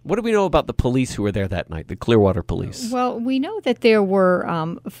 what do we know about the police who were there that night, the Clearwater police? Well, we know that there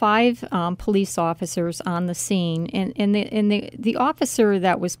were 5 police officers on the scene, and the officer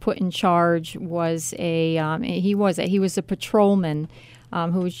that was put in charge was he was a patrolman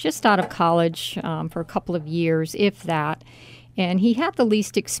who was just out of college for a couple of years, if that, and he had the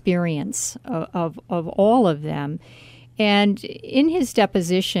least experience of all of them. And in his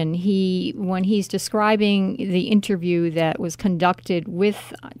deposition, when he's describing the interview that was conducted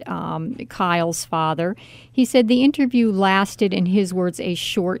with Kyle's father, he said the interview lasted, in his words, a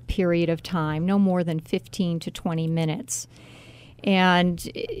short period of time, no more than 15 to 20 minutes. And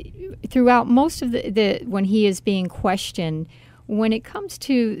throughout most of when he is being questioned, when it comes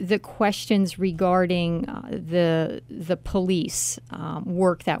to the questions regarding the police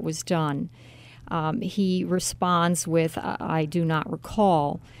work that was done, he responds with, I do not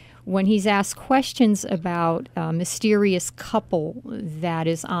recall. When he's asked questions about a mysterious couple that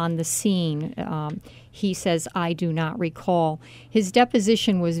is on the scene, he says, I do not recall. His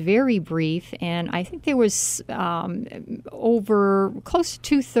deposition was very brief, and I think there was over close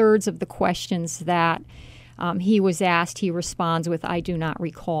to 2/3 of the questions that he was asked, he responds with, I do not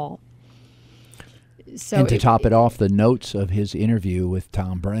recall. So and to top it off, the notes of his interview with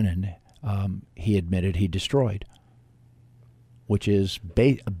Tom Brennan, he admitted he destroyed, which is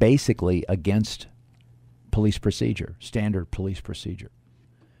basically against police procedure, standard police procedure.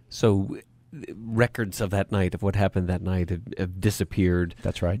 So records of that night, of what happened that night, have disappeared.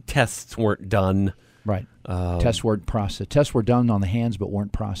 That's right. Tests weren't done. Right. Tests weren't processed. Tests were done on the hands but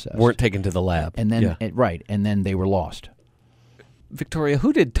weren't processed. Weren't taken to the lab. And then, and then they were lost. Victoria,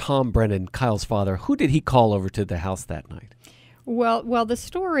 who did Tom Brennan, Kyle's father, who did he call over to the house that night? Well, the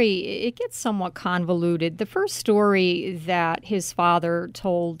story, it gets somewhat convoluted. The first story that his father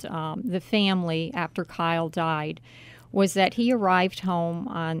told the family after Kyle died was that he arrived home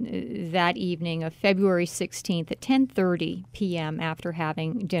on that evening of February 16th at 10:30 p.m. after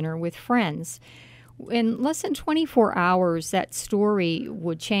having dinner with friends. In less than 24 hours, that story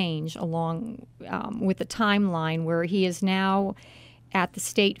would change along with the timeline where he is now at the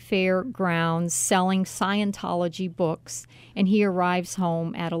state fair grounds selling Scientology books, and he arrives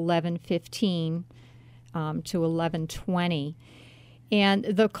home at 11:15 to 11:20. And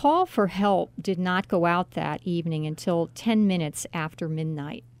the call for help did not go out that evening until 10 minutes after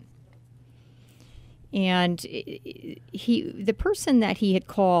midnight. And the person that he had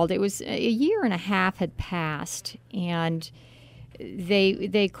called, it was a year and a half had passed, and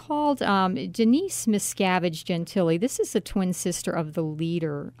they called Denise Miscavige Gentili. This is the twin sister of the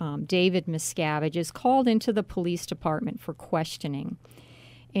leader, David Miscavige, is called into the police department for questioning.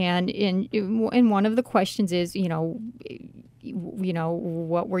 And in one of the questions is,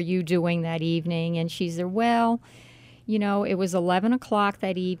 what were you doing that evening? And she said, well, it was 11 o'clock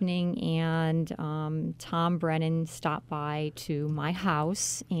that evening, and Tom Brennan stopped by to my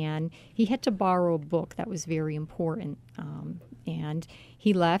house, and he had to borrow a book that was very important. And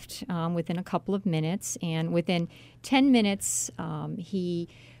he left within a couple of minutes, and within 10 minutes, he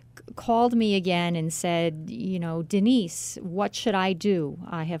called me again and said, Denise, what should I do?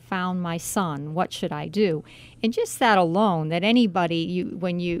 I have found my son. What should I do? And just that alone, that anybody,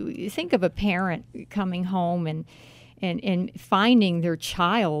 when you think of a parent coming home and finding their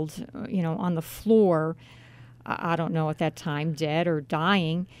child, on the floor, I don't know at that time, dead or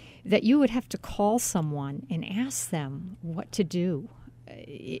dying, that you would have to call someone and ask them what to do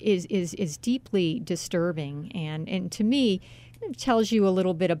is deeply disturbing. And to me, it tells you a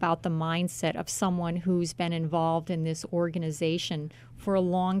little bit about the mindset of someone who's been involved in this organization for a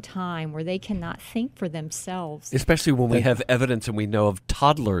long time, where they cannot think for themselves. Especially when we have evidence and we know of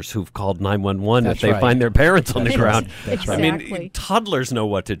toddlers who've called 911 if they find their parents on the ground. That's right. Exactly. I mean, toddlers know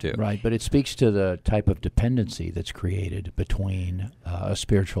what to do. Right, but it speaks to the type of dependency that's created between a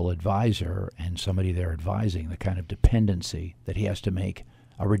spiritual advisor and somebody they're advising, the kind of dependency that he has to make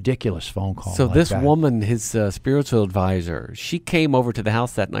A ridiculous phone call. So like this that. woman, his spiritual advisor, she came over to the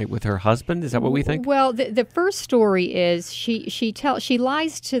house that night with her husband. Is that what we think? Well, the first story is she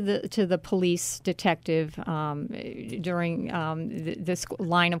lies to the police detective during this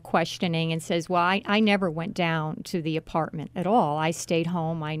line of questioning and says, well, I never went down to the apartment at all. I stayed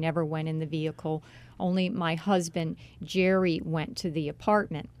home. I never went in the vehicle. Only my husband, Jerry, went to the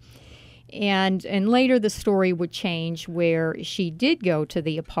apartment. And later the story would change where she did go to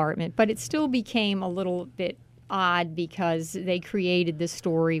the apartment, but it still became a little bit odd because they created this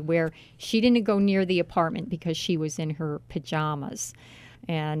story where she didn't go near the apartment because she was in her pajamas.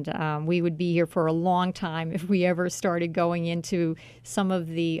 And we would be here for a long time if we ever started going into some of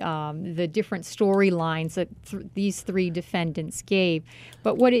the different storylines that these three defendants gave.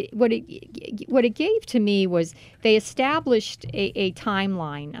 But what it gave to me was they established a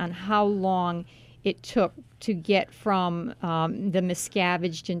timeline on how long it took to get from the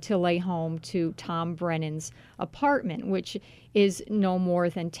Miscavige and Tilley home to Tom Brennan's apartment, which is no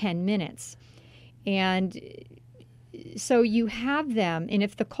more than 10 minutes. And so you have them, and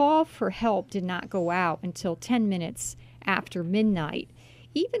if the call for help did not go out until 10 minutes after midnight,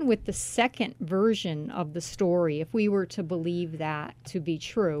 even with the second version of the story, if we were to believe that to be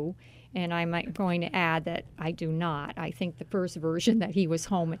true, and I'm going to add that I do not. I think the first version that he was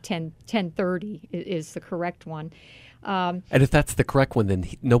home at 10:30 is the correct one. And if that's the correct one, then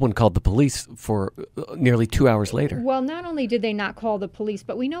no one called the police for nearly 2 hours later. Well, not only did they not call the police,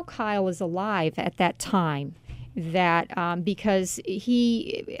 but we know Kyle is alive at that time. That because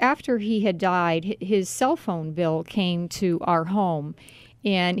after he had died, his cell phone bill came to our home.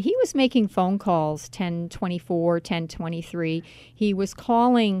 And he was making phone calls, 1024, 1023. He was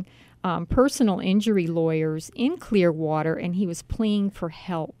calling personal injury lawyers in Clearwater, and he was pleading for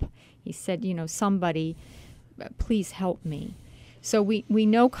help. He said, somebody, please help me. So we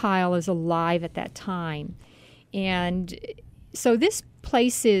know Kyle is alive at that time. And so this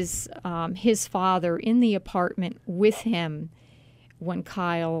places his father in the apartment with him when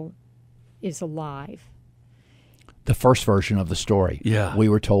Kyle is alive. The first version of the story. Yeah. We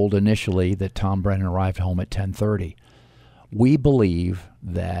were told initially that Tom Brennan arrived home at 10:30. We believe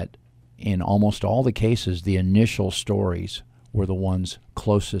that in almost all the cases, the initial stories were the ones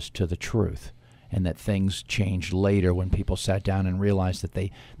closest to the truth, and that things changed later when people sat down and realized that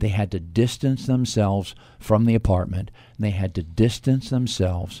they had to distance themselves from the apartment, and they had to distance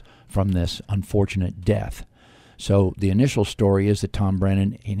themselves from this unfortunate death. So the initial story is that Tom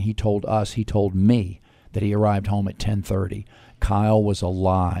Brennan, and he told me, that he arrived home at 10:30. Kyle was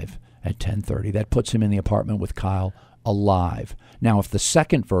alive at 10:30. That puts him in the apartment with Kyle alive. Now, if the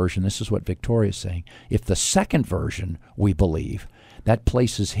second version, this is what Victoria's saying, if the second version we believe, that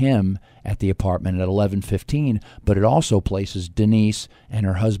places him at the apartment at 11:15, but it also places Denise and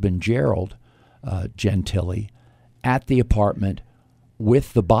her husband Gerald Gentili at the apartment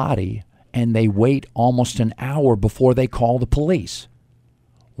with the body, and they wait almost an hour before they call the police.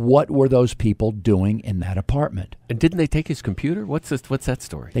 What were those people doing in that apartment? And didn't they take his computer? What's that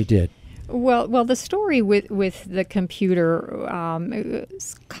story? They did. Well, the story with the computer,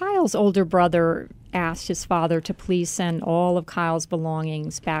 Kyle's older brother asked his father to please send all of Kyle's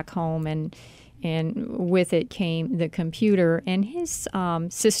belongings back home, and with it came the computer. And his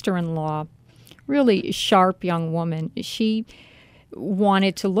sister-in-law, really sharp young woman, she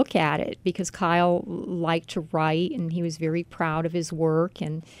wanted to look at it because Kyle liked to write and he was very proud of his work,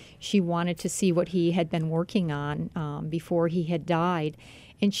 and she wanted to see what he had been working on before he had died.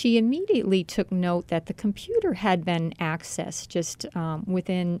 And she immediately took note that the computer had been accessed just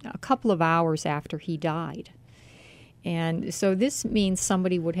within a couple of hours after he died. And so this means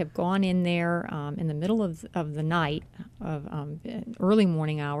somebody would have gone in there in the middle of the night, of early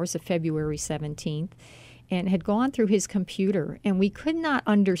morning hours of February 17th, and had gone through his computer. And we could not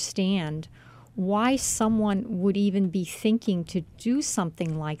understand why someone would even be thinking to do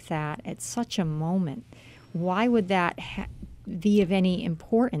something like that at such a moment. Why would that be of any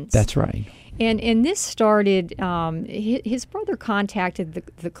importance? That's right. And this started, his brother contacted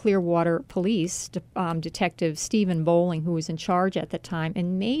the Clearwater police, Detective Stephen Bowling, who was in charge at the time,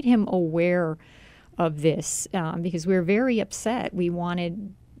 and made him aware of this because we were very upset. We wanted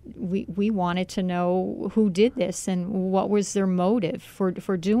to know who did this and what was their motive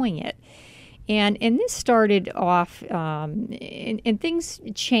for doing it. And this started off, and things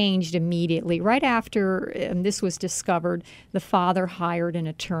changed immediately. Right after this was discovered, the father hired an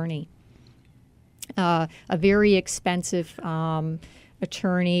attorney, a very expensive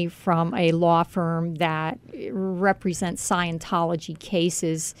attorney from a law firm that represents Scientology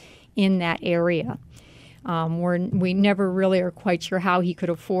cases in that area. We never really are quite sure how he could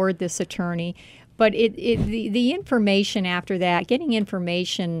afford this attorney. But the information after that, getting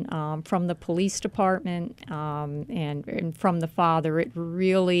information from the police department and from the father,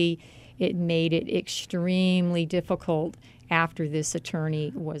 it made it extremely difficult after this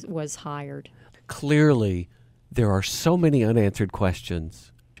attorney was hired. Clearly, there are so many unanswered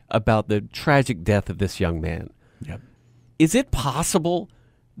questions about the tragic death of this young man. Yep. Is it possible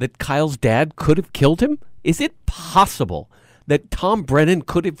that Kyle's dad could have killed him? Is it possible that Tom Brennan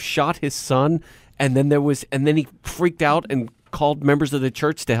could have shot his son and then he freaked out and called members of the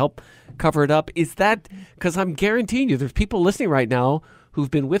church to help cover it up? Is that, because I'm guaranteeing you there's people listening right now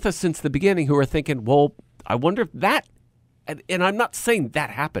who've been with us since the beginning who are thinking, well, I wonder if that, and I'm not saying that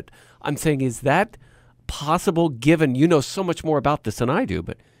happened. I'm saying, is that possible, given you know so much more about this than I do,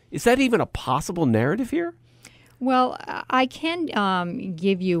 but is that even a possible narrative here? Well, I can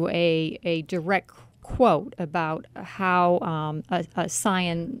give you a direct quote about how a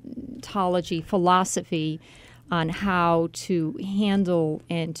Scientology philosophy on how to handle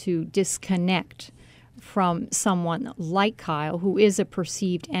and to disconnect from someone like Kyle, who is a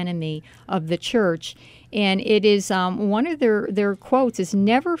perceived enemy of the church. And it is one of their quotes is,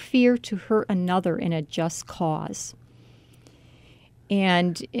 "Never fear to hurt another in a just cause."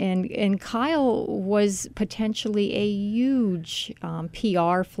 And Kyle was potentially a huge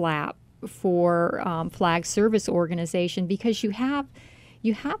PR flap for Flag Service Organization, because you have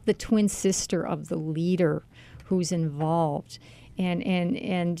the twin sister of the leader who's involved,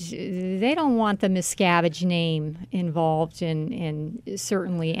 and they don't want the Miscavige name involved in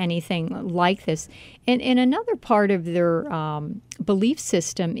certainly anything like this. And another part of their belief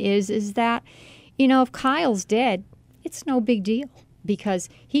system is that, you know, if Kyle's dead, it's no big deal, because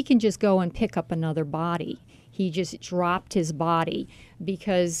he can just go and pick up another body. He just dropped his body,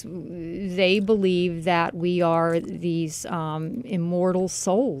 because they believe that we are these immortal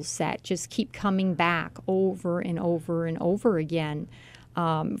souls that just keep coming back over and over and over again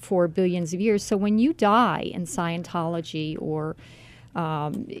for billions of years. So when you die in Scientology, or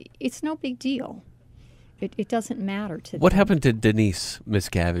it's no big deal. It doesn't matter to them. What happened to Denise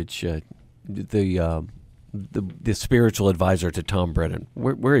Miscavige, the spiritual advisor to Tom Brennan?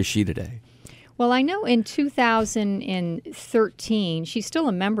 Where is she today? Well, I know in 2013, she's still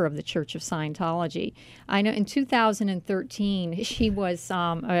a member of the Church of Scientology. I know in 2013, she was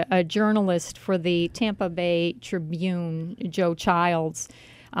a journalist for the Tampa Bay Tribune. Joe Childs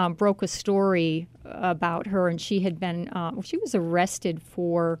broke a story about her, and she had been, she was arrested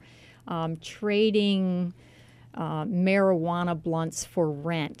for trading marijuana blunts for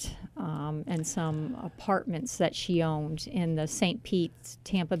rent and some apartments that she owned in the St. Pete,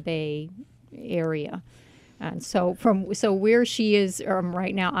 Tampa Bay area. And so where she is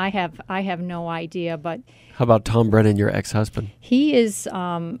right now, I have no idea. But how about Tom Brennan, your ex-husband? He is,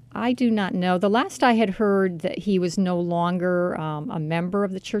 I do not know. The last I had heard that he was no longer a member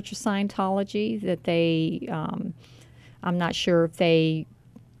of the Church of Scientology, that they, I'm not sure if they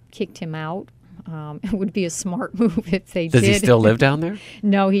kicked him out. It would be a smart move if they did. Does he still live down there?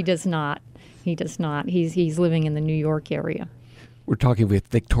 No, he does not. He does not. He's living in the New York area. We're talking with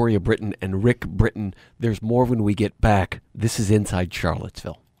Victoria Britton and Rick Britton. There's more when we get back. This is Inside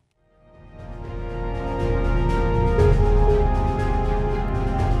Charlottesville.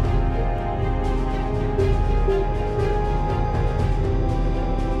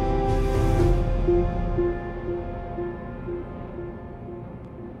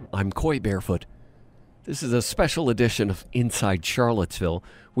 I'm Coy Barefoot. This is a special edition of Inside Charlottesville.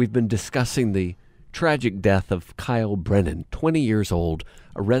 We've been discussing the tragic death of Kyle Brennan, 20 years old,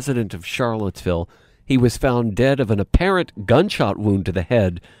 a resident of Charlottesville. He was found dead of an apparent gunshot wound to the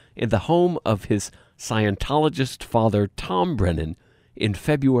head in the home of his Scientologist father, Tom Brennan, in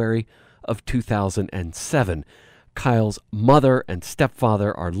February of 2007. Kyle's mother and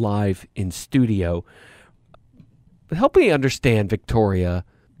stepfather are live in studio. Help me understand, Victoria,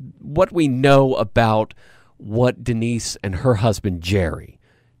 what we know about what Denise and her husband, Jerry.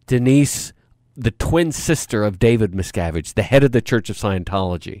 Denise, the twin sister of David Miscavige, the head of the Church of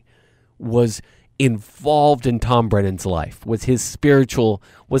Scientology, was involved in Tom Brennan's life, was the spiritual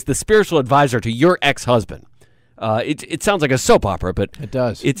advisor to your ex-husband. It sounds like a soap opera, but it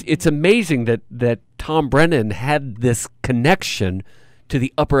does. It's amazing that Tom Brennan had this connection to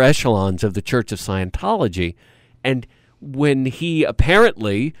the upper echelons of the Church of Scientology, and when he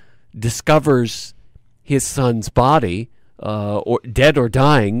apparently discovers his son's body, or dead or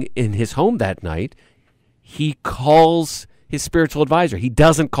dying in his home that night, he calls his spiritual advisor. He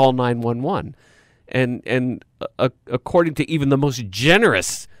doesn't call 911. And according to even the most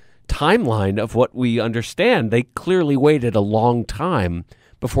generous timeline of what we understand, they clearly waited a long time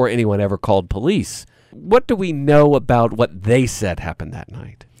before anyone ever called police. What do we know about what they said happened that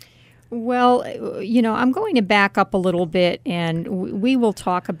night? Well, I'm going to back up a little bit, and we will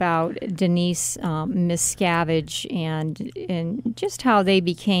talk about Denise Miscavige and just how they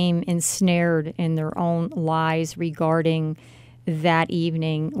became ensnared in their own lies regarding that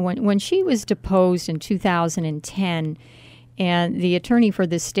evening. When she was deposed in 2010, and the attorney for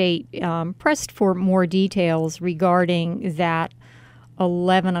the state pressed for more details regarding that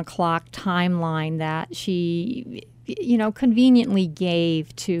 11 o'clock timeline that she conveniently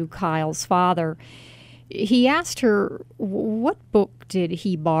gave to Kyle's father. He asked her, what book did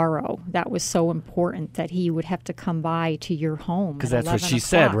he borrow that was so important that he would have to come by to your home? Because that's what she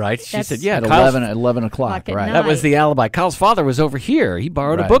said, right? She said, yeah, at 11 o'clock, right? That was the alibi. Kyle's father was over here. He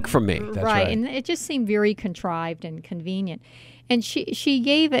borrowed a book from me. That's right, and it just seemed very contrived and convenient. And she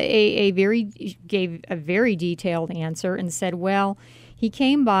gave a very detailed answer and said, well, he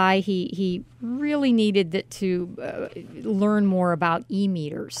came by. He really needed to learn more about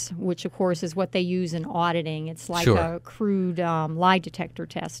e-meters, which, of course, is what they use in auditing. It's like a crude lie detector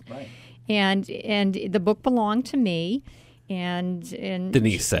test. Right. And the book belonged to me. And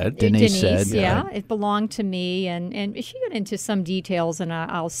Denise said. Denise said, yeah, it belonged to me. And she got into some details, and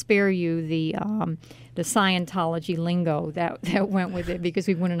I'll spare you the Scientology lingo that went with it because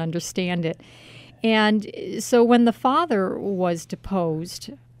we wouldn't understand it. And so when the father was deposed,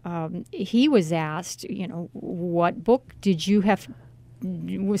 he was asked, what book did you have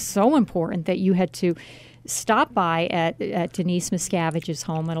was so important that you had to stop by at Denise Miscavige's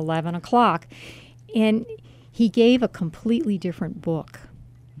home at 11 o'clock. And he gave a completely different book.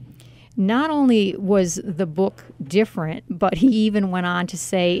 Not only was the book different, but he even went on to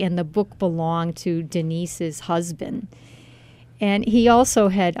say, and the book belonged to Denise's husband. And he also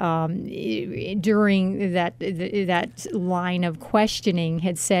had, during that line of questioning,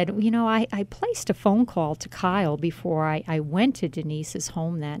 had said, I placed a phone call to Kyle before I went to Denise's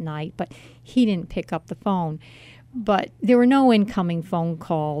home that night, but he didn't pick up the phone. But there were no incoming phone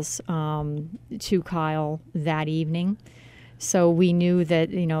calls to Kyle that evening. So we knew that,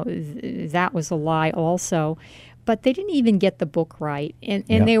 that was a lie also. But they didn't even get the book right. And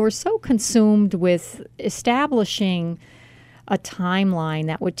they were so consumed with establishing a timeline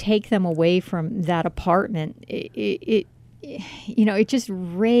that would take them away from that apartment. It just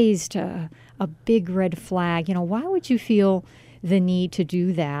raised a big red flag. Why would you feel the need to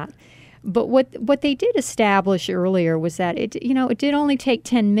do that? But what they did establish earlier was that it did only take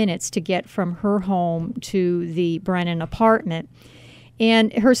 10 minutes to get from her home to the Brennan apartment.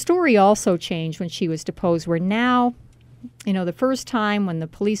 And her story also changed when she was deposed, where now, the first time when the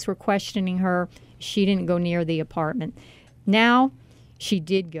police were questioning her, she didn't go near the apartment. Now, she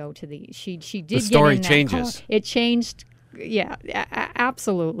did go to she did. The story get in changes. That it changed, yeah,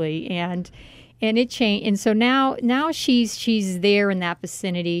 absolutely, and it changed. And so now she's there in that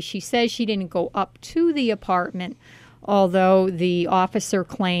vicinity. She says she didn't go up to the apartment, although the officer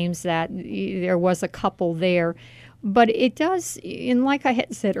claims that there was a couple there. But it does, and like I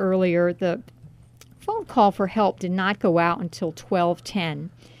had said earlier, the phone call for help did not go out until 12:10.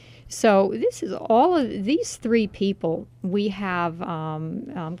 So this is all of these three people. We have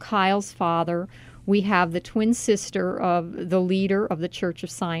Kyle's father. We have the twin sister of the leader of the Church of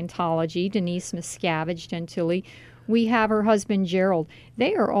Scientology, Denise Miscavige Gentili. We have her husband, Gerald.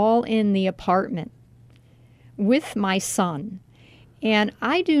 They are all in the apartment with my son. And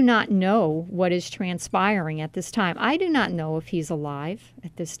I do not know what is transpiring at this time. I do not know if he's alive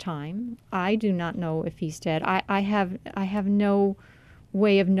at this time. I do not know if he's dead. I have no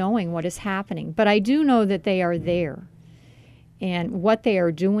way of knowing what is happening. But I do know that they are there. And what they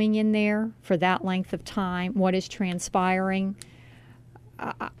are doing in there for that length of time, what is transpiring,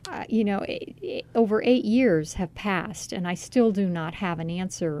 over 8 years have passed, and I still do not have an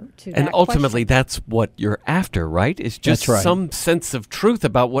answer to that And ultimately, question. that's what you're after, right? It's just some sense of truth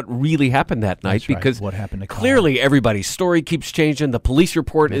about what really happened that night. That's right. Because What happened to Kyle. clearly everybody's story keeps changing. The police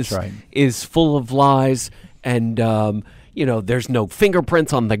report is full of lies, and there's no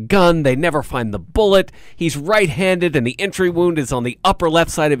fingerprints on the gun. They never find the bullet. He's right-handed, and the entry wound is on the upper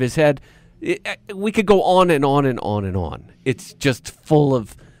left side of his head. We could go on and on and on and on. It's just full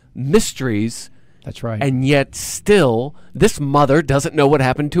of mysteries. That's right. And yet still, this mother doesn't know what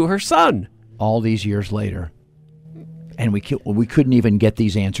happened to her son. All these years later. And we couldn't even get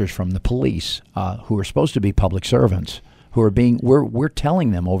these answers from the police, who are supposed to be public servants, who are we're telling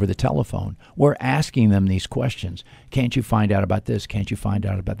them over the telephone. We're asking them these questions. Can't you find out about this? Can't you find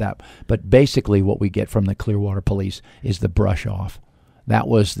out about that? But basically what we get from the Clearwater police is the brush off. That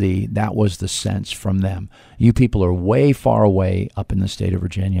was the sense from them. You people are way far away up in the state of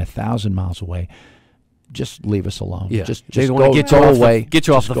Virginia, 1,000 miles away. Just leave us alone. Yeah. Just they go, want to go away. Get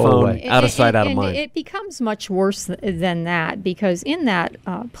you off the phone. Away. Out of sight, out of mind. It becomes much worse than that, because in that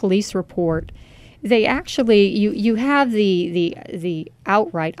police report, they actually you have the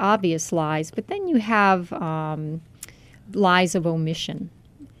outright obvious lies, but then you have lies of omission.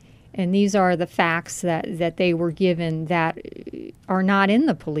 And these are the facts that they were given that are not in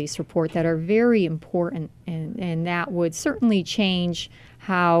the police report, that are very important, and that would certainly change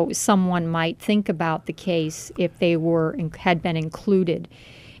how someone might think about the case if they had been included.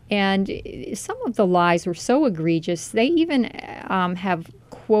 And some of the lies were so egregious, they even have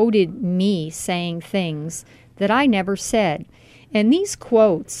quoted me saying things that I never said. And these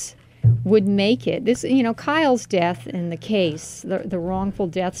quotes would make it, Kyle's death in the case, the wrongful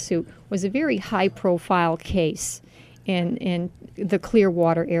death suit, was a very high-profile case in the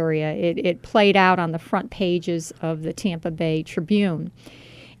Clearwater area. It played out on the front pages of the Tampa Bay Tribune.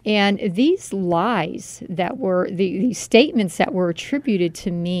 And these lies that were, these statements that were attributed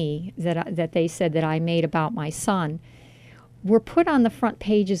to me, that they said that I made about my son, were put on the front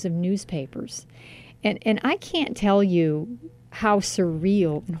pages of newspapers. And I can't tell you how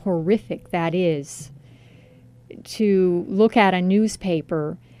surreal and horrific that is, to look at a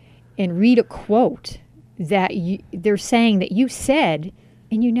newspaper and read a quote that they're saying that you said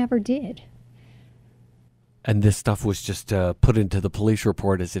and you never did. And this stuff was just put into the police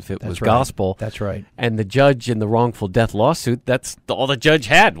report as if it was gospel. That's right. And the judge in the wrongful death lawsuit, that's all the judge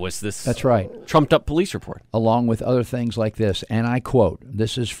had was this That's right. trumped up police report. Along with other things like this. And I quote,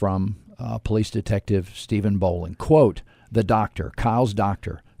 this is from Police Detective Stephen Boland, quote, "The doctor, Kyle's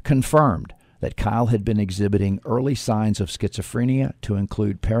doctor, confirmed that Kyle had been exhibiting early signs of schizophrenia to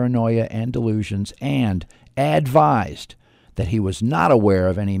include paranoia and delusions, and advised that he was not aware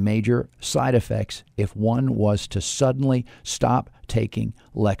of any major side effects if one was to suddenly stop taking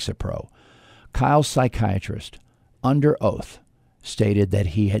Lexapro. Kyle's psychiatrist, under oath, stated that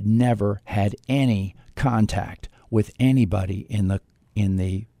he had never had any contact with anybody in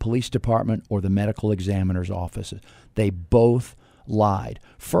the police department or the medical examiner's offices. They both lied.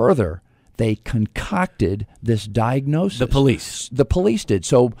 Further, they concocted this diagnosis. The police. The police did.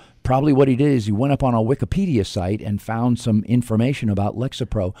 So probably what he did is he went up on a Wikipedia site and found some information about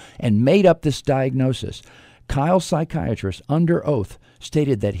Lexapro and made up this diagnosis. Kyle's psychiatrist, under oath,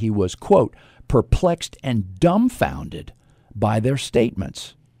 stated that he was, quote, perplexed and dumbfounded by their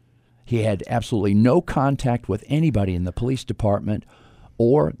statements. He had absolutely no contact with anybody in the police department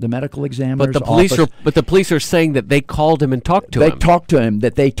or the medical examiner's office. But the police are saying that they called him and talked to him. They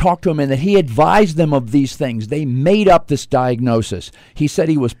talked to him, and that he advised them of these things. They made up this diagnosis. He said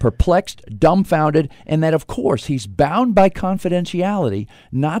he was perplexed, dumbfounded, and that, of course, he's bound by confidentiality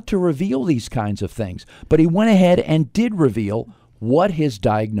not to reveal these kinds of things. But he went ahead and did reveal what his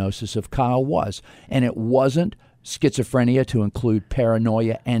diagnosis of Kyle was, and it wasn't schizophrenia to include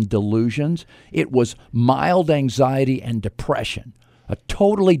paranoia and delusions. It was mild anxiety and depression. A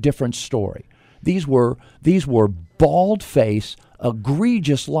totally different story. These were bald-faced,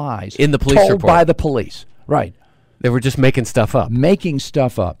 egregious lies in the police told report by the police. Right. They were just making stuff up. Making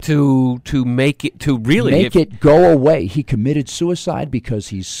stuff up to make it go away. He committed suicide because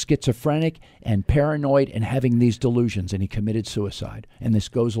he's schizophrenic and paranoid and having these delusions, and he committed suicide. And this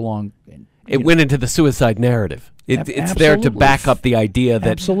goes along. It went into the suicide narrative. It's there to back up the idea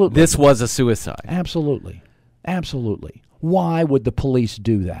that this was a suicide. Absolutely. Absolutely. Why would the police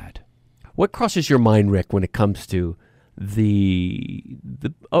do that? What crosses your mind, Rick, when it comes to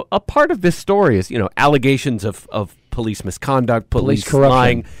a part of this story is, allegations of police misconduct, police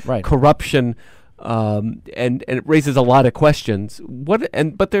corruption, lying, corruption, and it raises a lot of questions.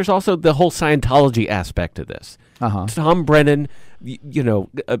 But there's also the whole Scientology aspect of this. Uh-huh. Tom Brennan,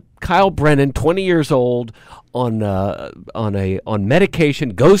 Kyle Brennan, 20 years old, on medication,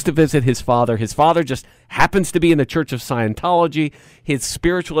 goes to visit his father. His father just happens to be in the Church of Scientology. His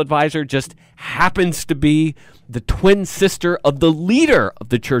spiritual advisor just happens to be the twin sister of the leader of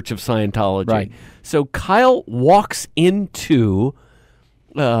the Church of Scientology. Right. So Kyle walks into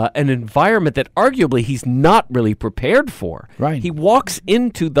an environment that arguably he's not really prepared for. Right. He walks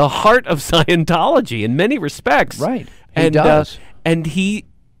into the heart of Scientology in many respects. Right. He does. And he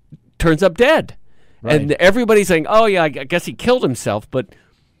turns up dead. Right. And everybody's saying, oh, yeah, I guess he killed himself. But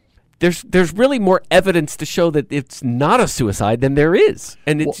there's really more evidence to show that it's not a suicide than there is.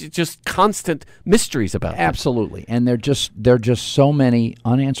 And it's just constant mysteries about it. Absolutely. And there are just so many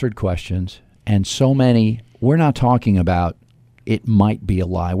unanswered questions and so many. We're not talking about it might be a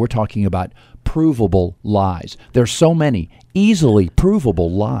lie. We're talking about provable lies. There's so many easily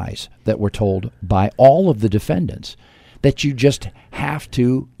provable lies that were told by all of the defendants that you have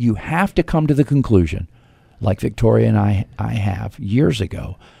to come to the conclusion, like Victoria and I have years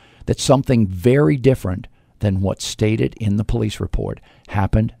ago, that something very different than what's stated in the police report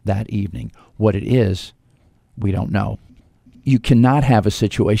happened that evening. What it is, we don't know. You cannot have a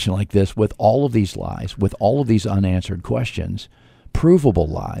situation like this with all of these lies, with all of these unanswered questions, provable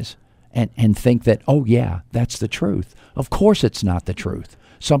lies, and think that, oh yeah, that's the truth. Of course it's not the truth.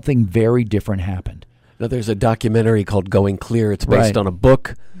 Something very different happened. Now, there's a documentary called Going Clear. It's based on a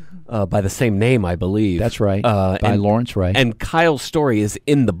book by the same name, I believe. That's right, by Lawrence Ray. And Kyle's story is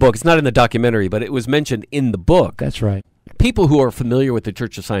in the book. It's not in the documentary, but it was mentioned in the book. That's right. People who are familiar with the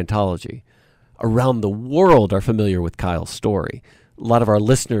Church of Scientology around the world are familiar with Kyle's story. A lot of our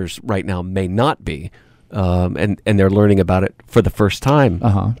listeners right now may not be, and they're learning about it for the first time.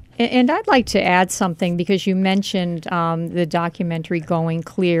 Uh-huh. And I'd like to add something, because you mentioned the documentary Going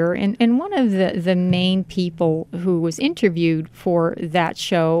Clear, and one of the main people who was interviewed for that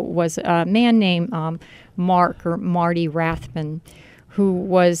show was a man named Marty Rathman, who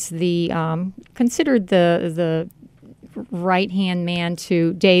was considered the right-hand man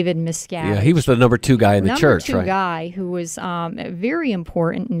to David Miscavige. Yeah, he was the number 2 guy in the church, right? Number 2 guy who was very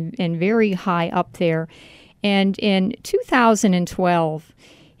important and very high up there. And in 2012,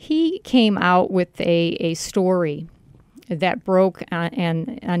 he came out with a story that broke on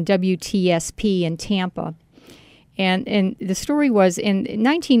WTSP in Tampa. And the story was, in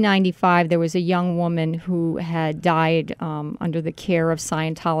 1995, there was a young woman who had died under the care of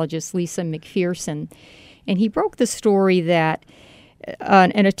Scientologist Lisa McPherson. And he broke the story that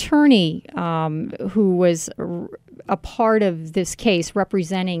an attorney who was a part of this case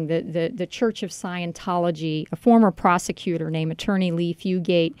representing the Church of Scientology, a former prosecutor named Attorney Lee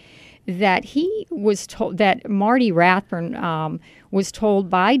Fugate, that he was told, that Marty Rathburn was told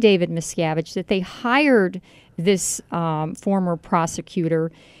by David Miscavige that they hired this former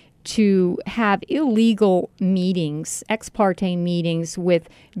prosecutor to have illegal meetings, ex parte meetings with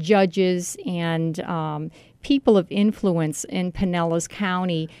judges and people of influence in Pinellas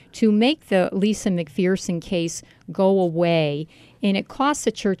County to make the Lisa McPherson case go away. And it cost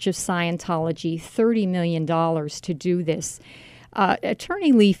the Church of Scientology $30 million to do this.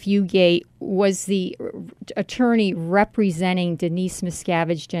 Attorney Lee Fugate was the attorney representing Denise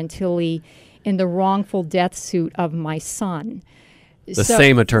Miscavige Gentili in the wrongful death suit of my son. The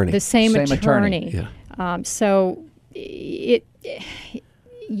same attorney. The same attorney. Yeah. So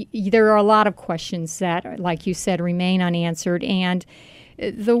there are a lot of questions that, like you said, remain unanswered. And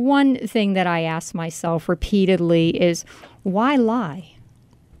the one thing that I ask myself repeatedly is, why lie?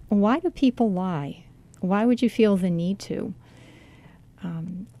 Why do people lie? Why would you feel the need to?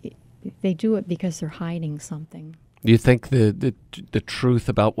 They do it because they're hiding something. Do you think the truth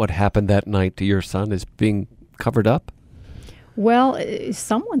about what happened that night to your son is being covered up? Well,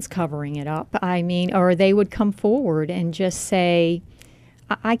 someone's covering it up. I mean, or they would come forward and just say,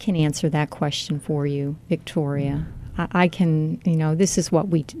 I can answer that question for you, Victoria. I can, this is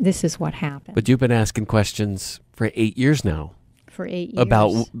what happened. But you've been asking questions for 8 years now. For 8 years.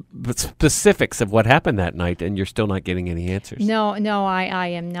 About specifics of what happened that night, and you're still not getting any answers. No, I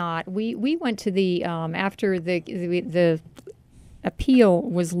am not. We went to the, after the appeal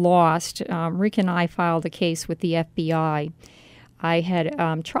was lost, Rick and I filed a case with the FBI. I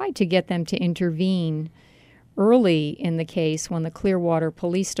had tried to get them to intervene early in the case when the Clearwater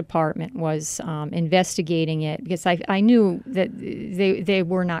Police Department was investigating it, because I knew that they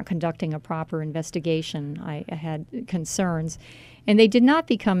were not conducting a proper investigation. I had concerns. And they did not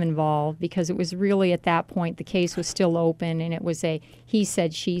become involved because it was really, at that point, the case was still open, and it was a he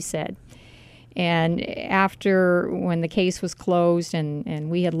said, she said. And after, when the case was closed and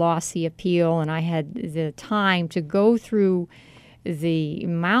we had lost the appeal, and I had the time to go through the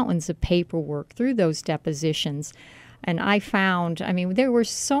mountains of paperwork, through those depositions, and I found, there were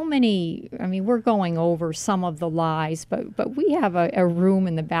so many, we're going over some of the lies, but we have a room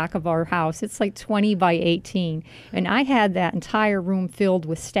in the back of our house. It's like 20 by 18, and I had that entire room filled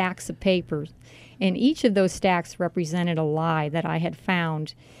with stacks of papers, and each of those stacks represented a lie that I had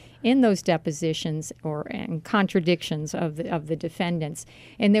found in those depositions and contradictions of the defendants.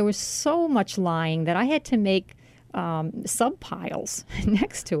 And there was so much lying that I had to make subpiles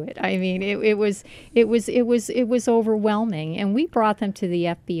next to it. It was overwhelming. And we brought them to the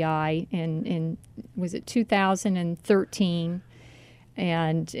FBI in was it 2013,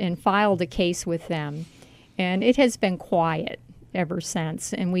 and filed a case with them. And it has been quiet ever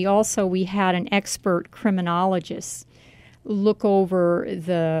since. And we had an expert criminologist look over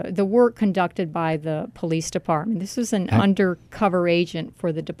the work conducted by the police department. This was an undercover agent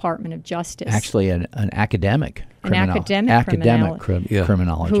for the Department of Justice. Actually, an academic.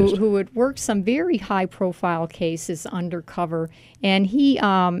 Criminologist who had worked some very high-profile cases undercover, and his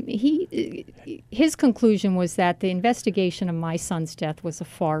conclusion was that the investigation of my son's death was a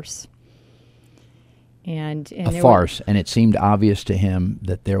farce. And a farce, and it seemed obvious to him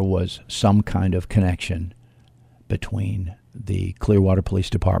that there was some kind of connection between the Clearwater Police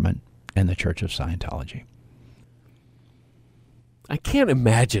Department and the Church of Scientology. I can't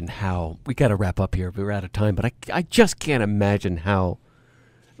imagine how, we got to wrap up here, we're out of time, but I just can't imagine how,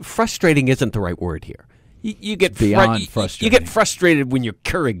 frustrating isn't the right word here. You get beyond frustrating. You get frustrated when your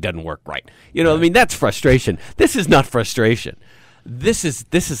Keurig doesn't work right. You know, right. I mean, that's frustration. This is not frustration. This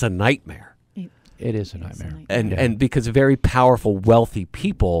is a nightmare. It is a nightmare. And because very powerful, wealthy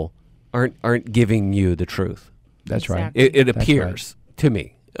people aren't giving you the truth. That's exactly. right. It appears to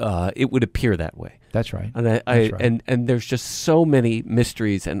me. It would appear that way. That's right. And and there's just so many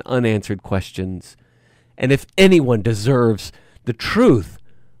mysteries and unanswered questions. And if anyone deserves the truth,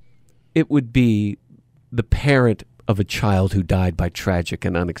 it would be the parent of a child who died by tragic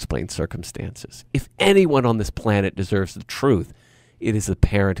and unexplained circumstances. If anyone on this planet deserves the truth, it is the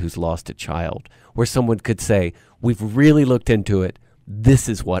parent who's lost a child, where someone could say, we've really looked into it. This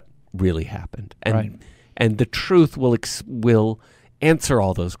is what really happened. And, right. And the truth will answer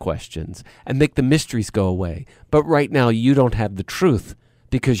all those questions and make the mysteries go away. But right now, you don't have the truth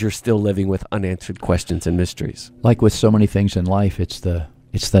because you're still living with unanswered questions and mysteries. Like with so many things in life, it's the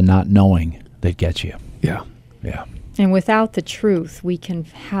not knowing that gets you. Yeah. Yeah. And without the truth, we can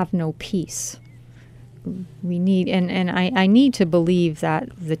have no peace. We need, and I need to believe that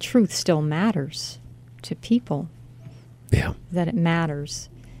the truth still matters to people. Yeah. That it matters.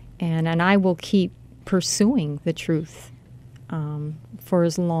 And I will keep pursuing the truth for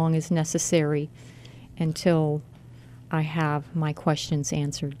as long as necessary until I have my questions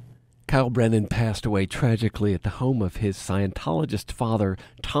answered. Kyle Brennan passed away tragically at the home of his Scientologist father,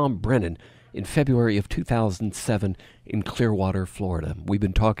 Tom Brennan, in February of 2007 in Clearwater, Florida. We've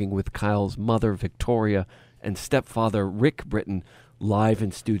been talking with Kyle's mother, Victoria, and stepfather, Rick Britton, live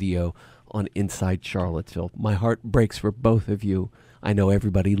in studio on Inside Charlottesville. My heart breaks for both of you. I know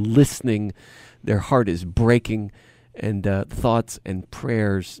everybody listening, their heart is breaking, and thoughts and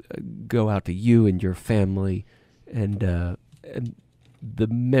prayers go out to you and your family, and the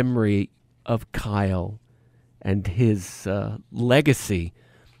memory of Kyle and his legacy.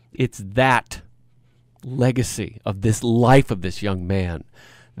 It's that legacy of this life of this young man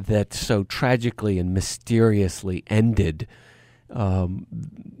that so tragically and mysteriously ended,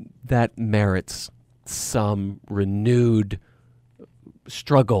 that merits some renewed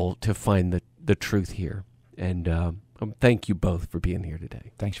struggle to find the truth here. And thank you both for being here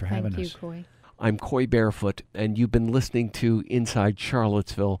today. Thanks for having us. Thank you, Coy. I'm Coy Barefoot, and you've been listening to Inside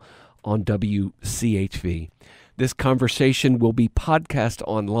Charlottesville on WCHV. This conversation will be podcast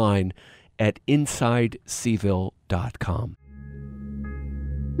online at InsideSeaville.com.